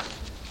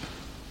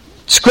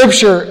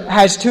 Scripture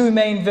has two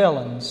main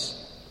villains,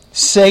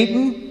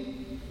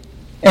 Satan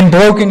and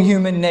broken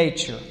human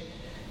nature.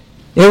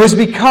 It was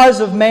because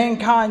of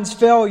mankind's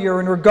failure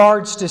in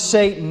regards to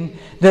Satan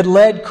that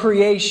led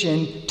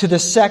creation to the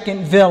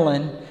second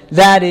villain,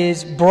 that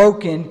is,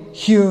 broken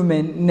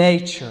human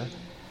nature.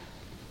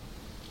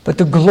 But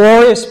the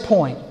glorious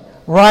point,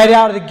 right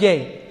out of the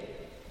gate,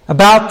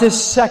 about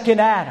this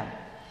second Adam,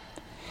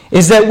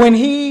 is that when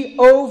he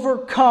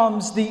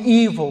overcomes the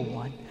evil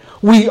one,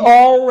 we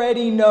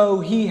already know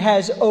he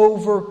has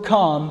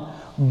overcome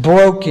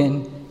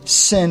broken,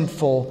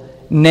 sinful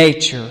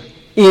nature.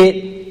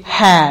 It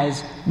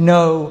has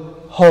no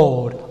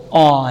hold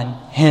on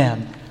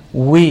him.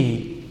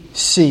 We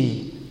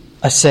see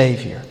a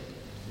Savior.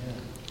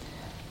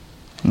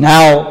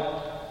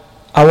 Now,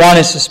 I want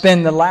us to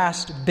spend the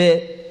last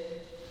bit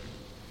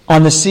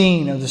on the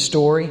scene of the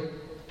story.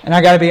 And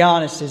I got to be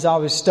honest, as I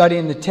was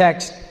studying the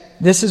text,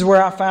 this is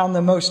where I found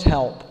the most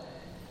help.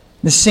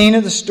 The scene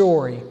of the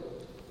story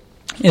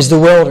is the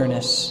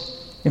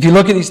wilderness. If you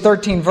look at these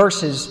 13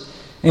 verses,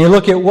 and you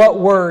look at what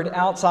word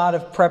outside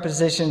of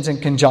prepositions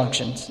and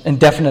conjunctions and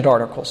definite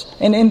articles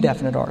and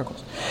indefinite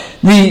articles,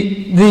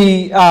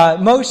 the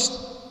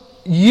most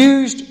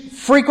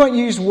frequent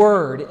used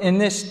word in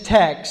this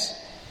text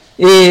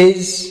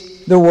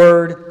is the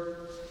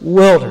word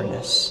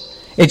wilderness.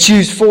 It's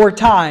used 4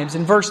 times.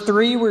 In verse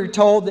 3, we're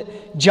told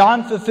that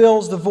John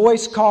fulfills the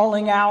voice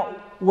calling out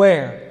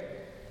where?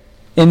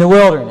 In the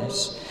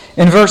wilderness.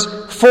 In verse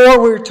 4,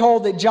 we're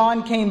told that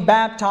John came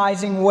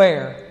baptizing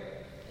where?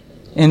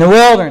 In the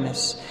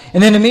wilderness.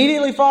 And then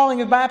immediately following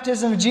the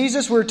baptism of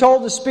Jesus, we're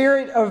told the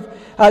Spirit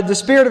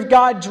of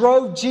God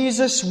drove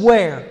Jesus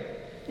where?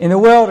 In the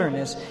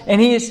wilderness.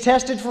 And He is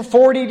tested for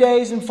 40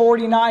 days and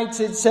 40 nights,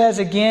 it says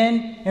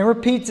again, and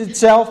repeats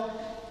itself,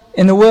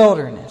 in the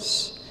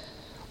wilderness.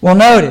 Well,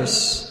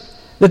 notice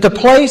that the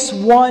place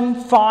one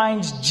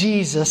finds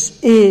Jesus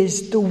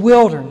is the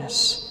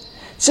wilderness.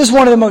 This is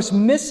one of the most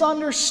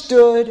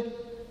misunderstood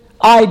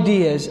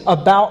ideas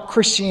about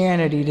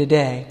Christianity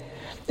today.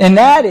 And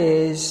that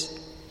is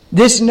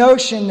this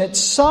notion that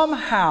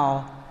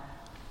somehow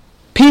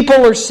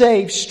people are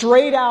saved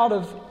straight out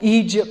of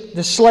Egypt,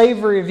 the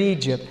slavery of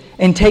Egypt,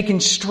 and taken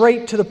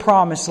straight to the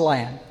promised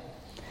land.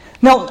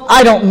 Now,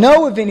 I don't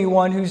know of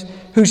anyone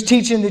who's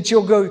teaching that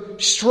you'll go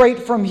straight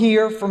from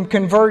here, from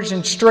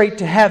conversion, straight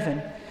to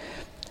heaven.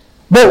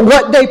 But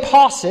what they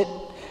posit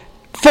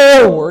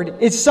forward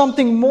is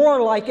something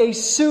more like a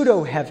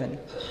pseudo-heaven.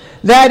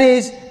 That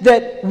is,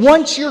 that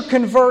once you're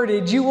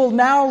converted, you will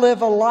now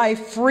live a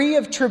life free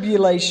of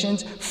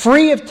tribulations,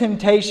 free of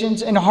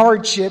temptations and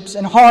hardships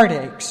and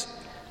heartaches.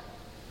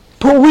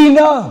 But we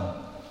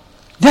know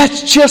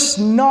that's just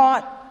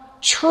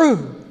not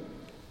true.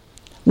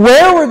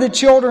 Where were the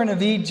children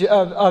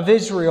of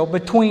Israel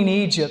between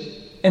Egypt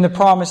and the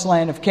promised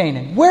land of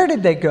Canaan? Where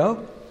did they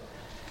go?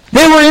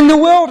 They were in the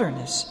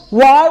wilderness.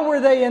 Why were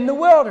they in the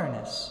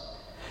wilderness?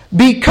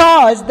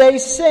 Because they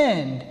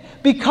sinned.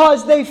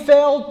 Because they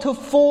failed to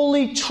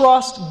fully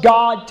trust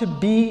God to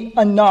be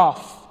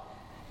enough.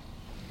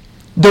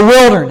 The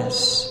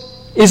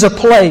wilderness is a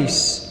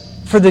place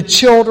for the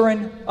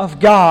children of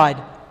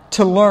God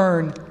to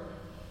learn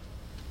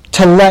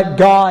to let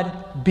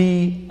God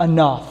be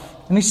enough.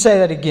 Let me say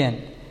that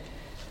again.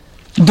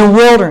 The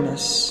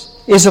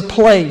wilderness is a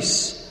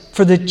place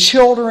for the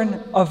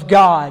children of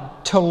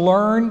God to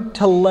learn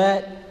to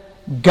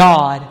let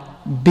God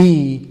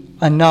be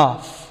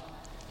enough.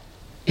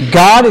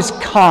 God is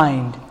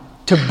kind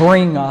to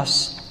bring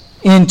us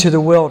into the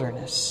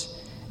wilderness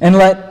and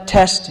let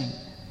testing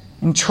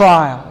and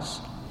trials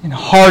and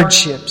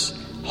hardships,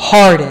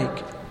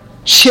 heartache,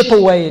 chip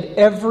away at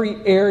every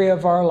area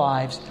of our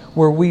lives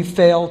where we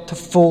fail to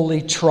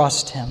fully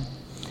trust Him.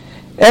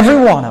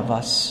 Every one of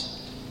us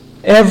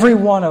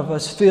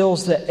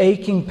feels the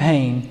aching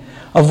pain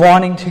of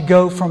wanting to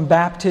go from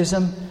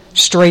baptism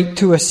straight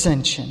to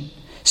ascension,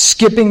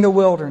 skipping the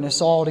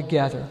wilderness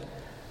altogether.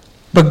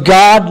 But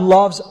God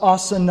loves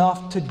us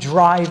enough to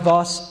drive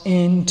us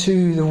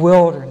into the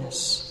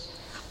wilderness.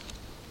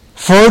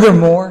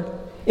 Furthermore,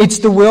 it's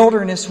the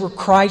wilderness where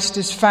Christ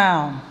is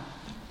found.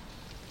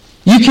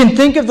 You can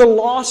think of the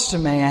lost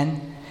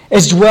man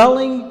as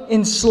dwelling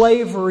in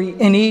slavery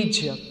in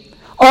Egypt,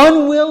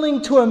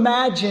 unwilling to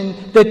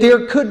imagine that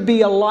there could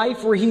be a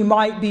life where he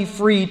might be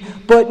freed,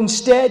 but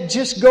instead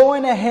just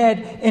going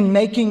ahead and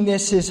making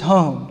this his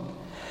home.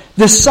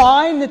 The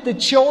sign that the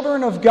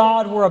children of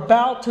God were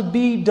about to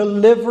be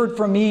delivered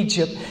from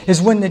Egypt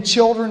is when the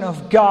children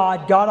of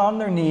God got on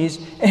their knees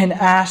and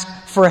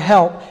asked for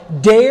help,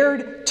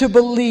 dared to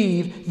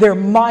believe there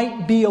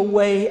might be a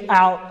way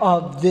out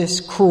of this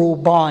cruel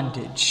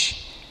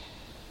bondage.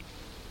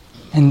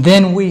 And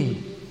then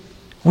we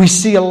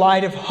see a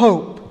light of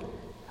hope,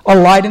 a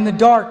light in the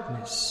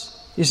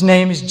darkness. His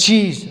name is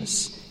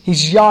Jesus.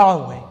 He's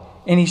Yahweh,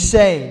 and He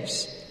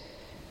saves.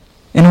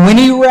 And when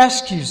He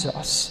rescues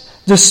us,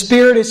 the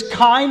Spirit is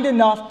kind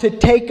enough to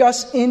take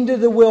us into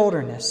the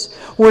wilderness,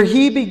 where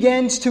He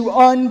begins to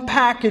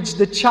unpackage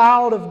the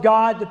child of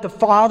God that the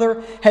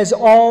Father has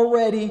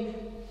already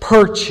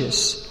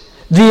purchased.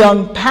 The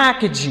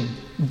unpackaging,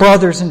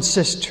 brothers and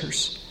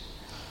sisters,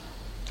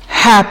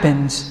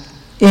 happens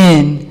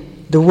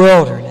in the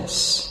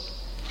wilderness.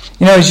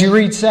 You know, as you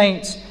read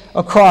saints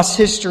across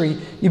history,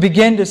 you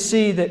begin to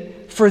see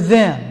that for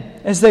them,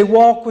 as they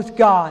walk with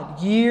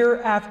God year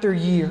after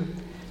year,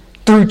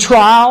 through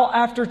trial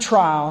after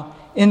trial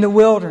in the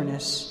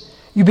wilderness,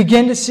 you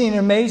begin to see an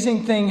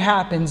amazing thing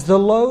happens. The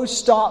lows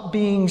stop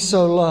being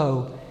so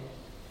low,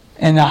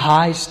 and the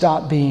highs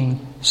stop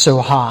being so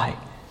high.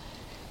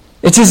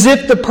 It's as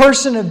if the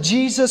person of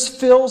Jesus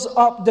fills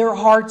up their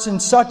hearts in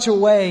such a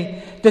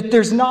way that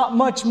there's not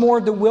much more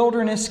the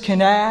wilderness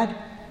can add,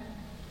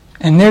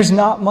 and there's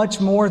not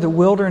much more the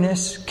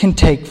wilderness can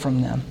take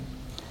from them.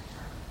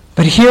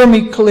 But hear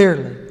me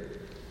clearly.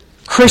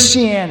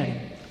 Christianity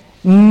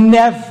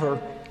never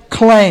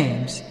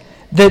claims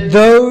that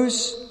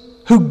those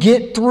who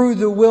get through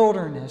the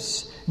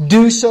wilderness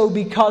do so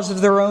because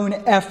of their own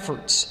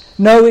efforts.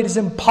 No, it is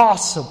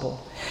impossible.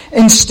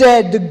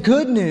 Instead, the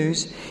good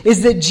news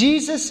is that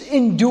Jesus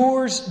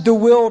endures the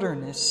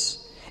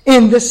wilderness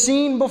in the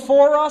scene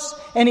before us,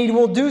 and He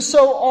will do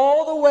so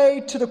all the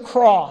way to the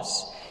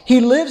cross. He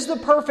lives the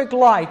perfect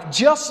life.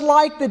 Just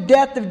like the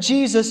death of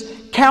Jesus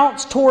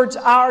counts towards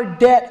our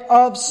debt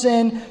of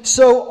sin,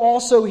 so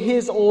also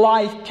His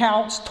life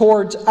counts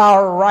towards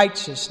our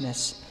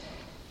righteousness.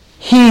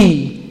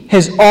 He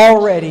has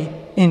already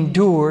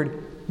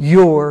endured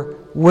your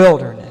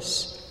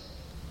wilderness.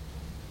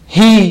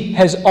 He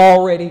has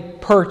already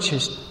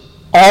purchased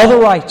all the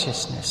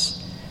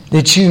righteousness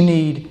that you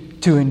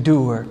need to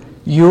endure.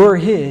 You're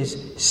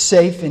His,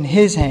 safe in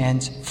His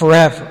hands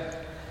forever.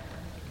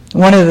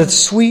 One of the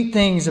sweet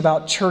things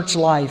about church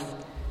life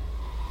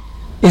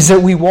is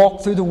that we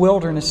walk through the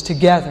wilderness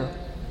together.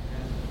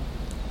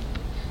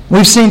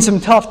 We've seen some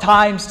tough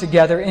times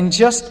together in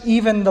just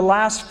even the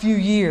last few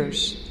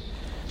years.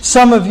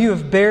 Some of you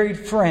have buried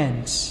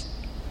friends,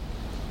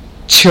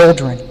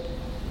 children.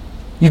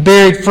 You've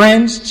buried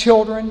friends,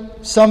 children.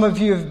 Some of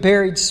you have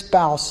buried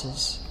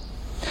spouses.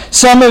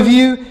 Some of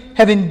you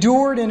have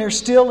endured and are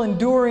still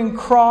enduring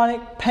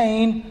chronic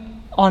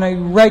pain on a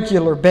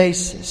regular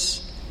basis.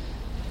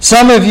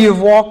 Some of you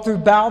have walked through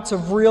bouts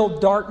of real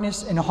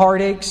darkness and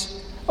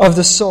heartaches of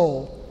the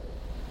soul.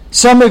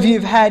 Some of you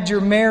have had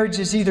your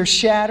marriages either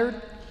shattered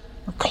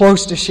or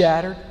close to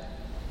shattered.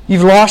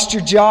 You've lost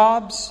your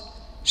jobs,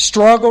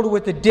 struggled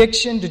with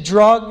addiction to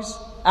drugs,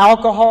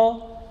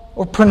 alcohol,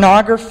 or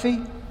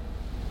pornography.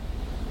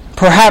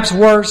 Perhaps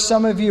worse,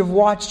 some of you have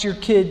watched your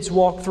kids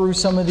walk through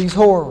some of these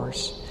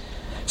horrors.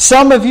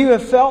 Some of you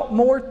have felt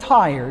more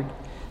tired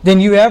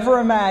than you ever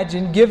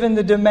imagined given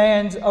the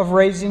demands of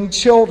raising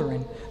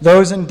children,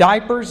 those in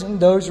diapers and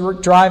those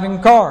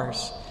driving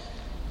cars.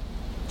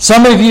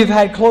 Some of you have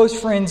had close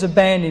friends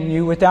abandon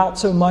you without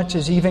so much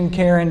as even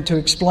caring to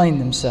explain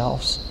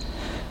themselves.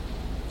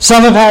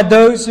 Some have had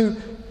those who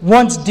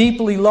once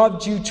deeply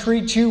loved you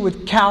treat you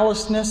with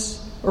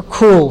callousness or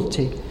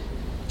cruelty.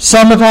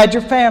 Some have had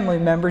your family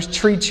members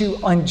treat you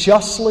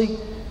unjustly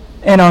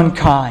and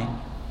unkind.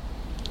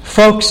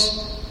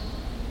 Folks,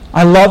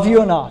 I love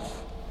you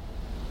enough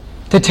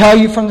to tell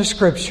you from the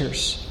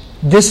Scriptures,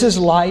 this is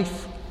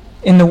life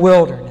in the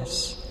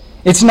wilderness.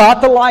 It's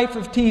not the life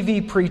of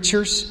TV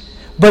preachers,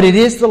 but it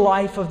is the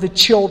life of the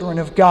children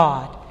of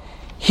God.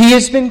 He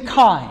has been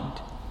kind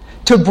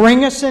to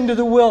bring us into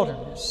the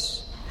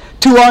wilderness,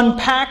 to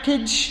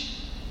unpackage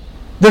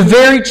the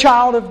very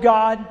child of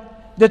God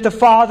that the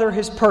Father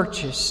has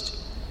purchased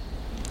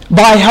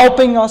by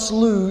helping us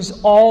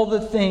lose all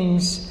the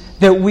things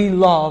that we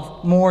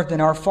love more than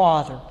our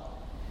Father.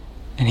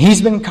 And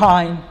He's been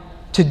kind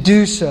to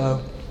do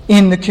so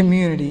in the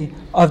community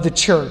of the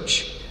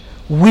church.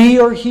 We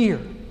are here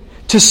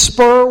to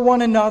spur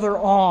one another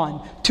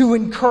on, to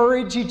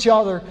encourage each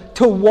other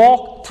to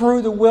walk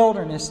through the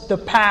wilderness, the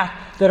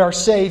path that our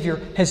Savior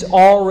has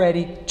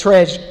already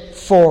treasured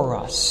for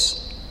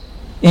us.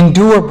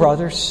 Endure,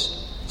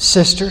 brothers,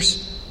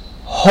 sisters.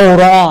 Hold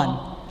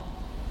on.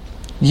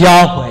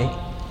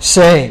 Yahweh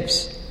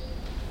saves.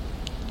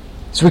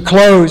 As we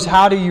close,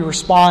 how do you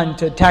respond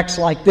to a text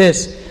like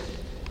this?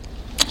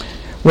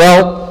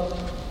 Well,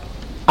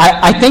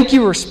 I think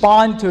you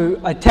respond to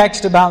a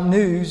text about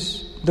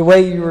news the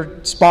way you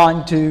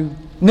respond to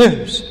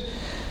news.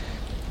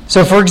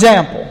 So, for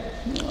example,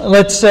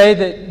 let's say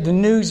that the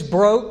news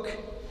broke,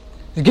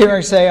 I'm getting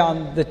ready to say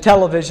on the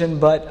television,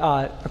 but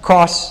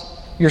across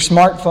your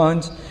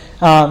smartphones,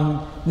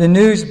 the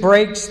news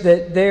breaks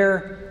that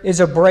there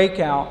is a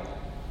breakout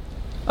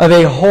of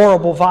a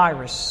horrible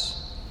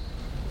virus,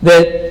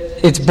 that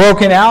it's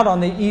broken out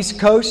on the East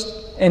Coast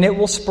and it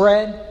will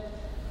spread.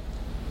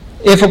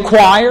 If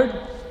acquired,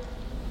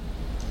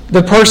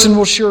 the person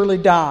will surely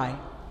die.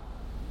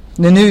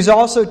 The news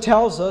also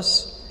tells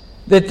us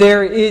that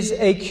there is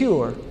a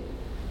cure.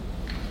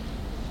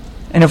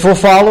 And if we'll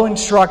follow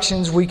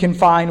instructions, we can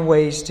find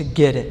ways to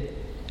get it.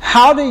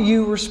 How do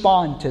you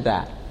respond to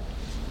that?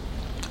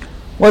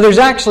 Well, there's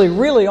actually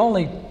really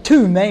only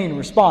two main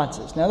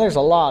responses. Now, there's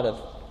a lot of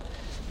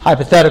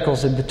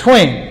hypotheticals in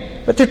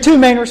between, but there are two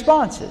main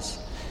responses.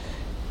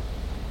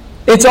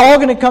 It's all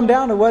going to come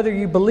down to whether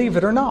you believe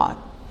it or not.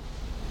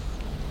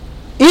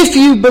 If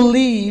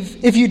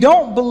you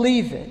don't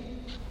believe it,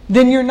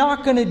 then you're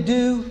not going to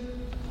do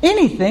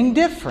anything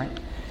different.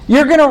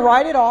 You're going to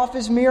write it off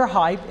as mere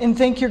hype and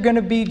think you're going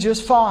to be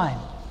just fine.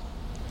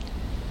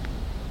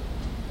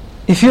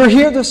 If you're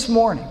here this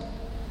morning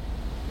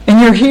and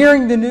you're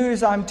hearing the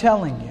news I'm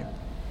telling you,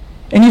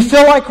 and you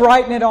feel like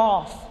writing it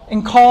off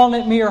and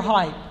calling it mere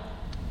hype,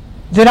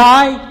 then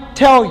I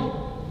tell you,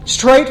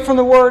 straight from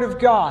the Word of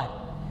God,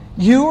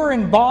 you are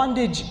in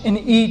bondage in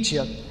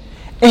Egypt,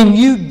 and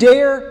you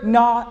dare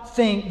not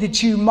think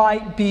that you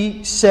might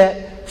be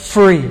set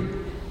free.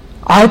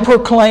 I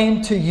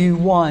proclaim to you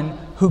one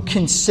who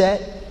can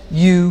set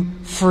you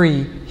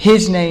free.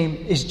 His name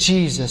is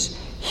Jesus.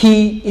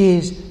 He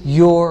is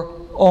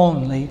your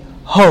only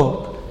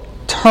hope.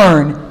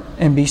 Turn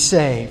and be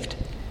saved.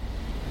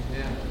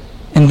 Amen.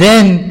 And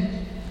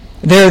then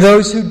there are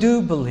those who do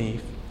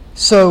believe.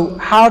 So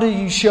how do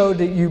you show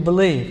that you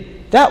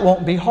believe? That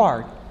won't be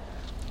hard.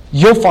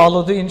 You'll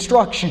follow the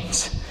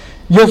instructions.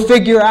 You'll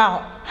figure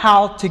out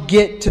how to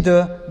get to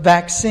the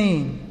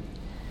vaccine.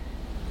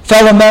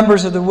 Fellow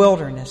members of the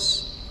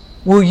wilderness,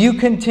 will you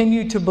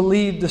continue to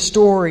believe the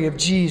story of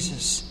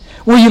Jesus?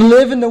 Will you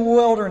live in the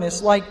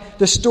wilderness like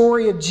the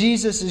story of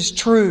Jesus is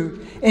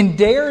true and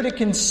dare to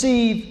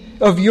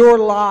conceive of your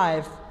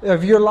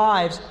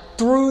lives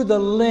through the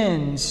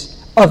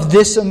lens of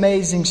this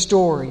amazing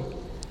story?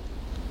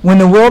 When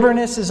the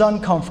wilderness is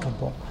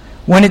uncomfortable,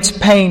 when it's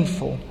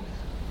painful,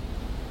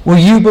 will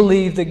you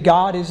believe that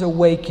God is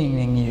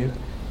awakening you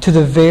to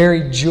the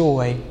very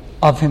joy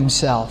of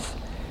Himself?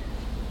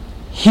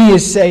 He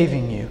is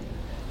saving you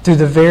through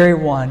the very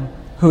one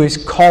who has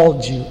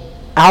called you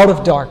out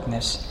of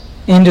darkness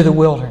into the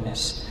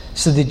wilderness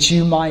so that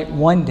you might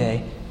one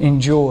day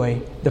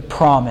enjoy the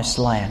promised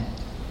land.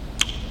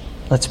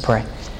 Let's pray.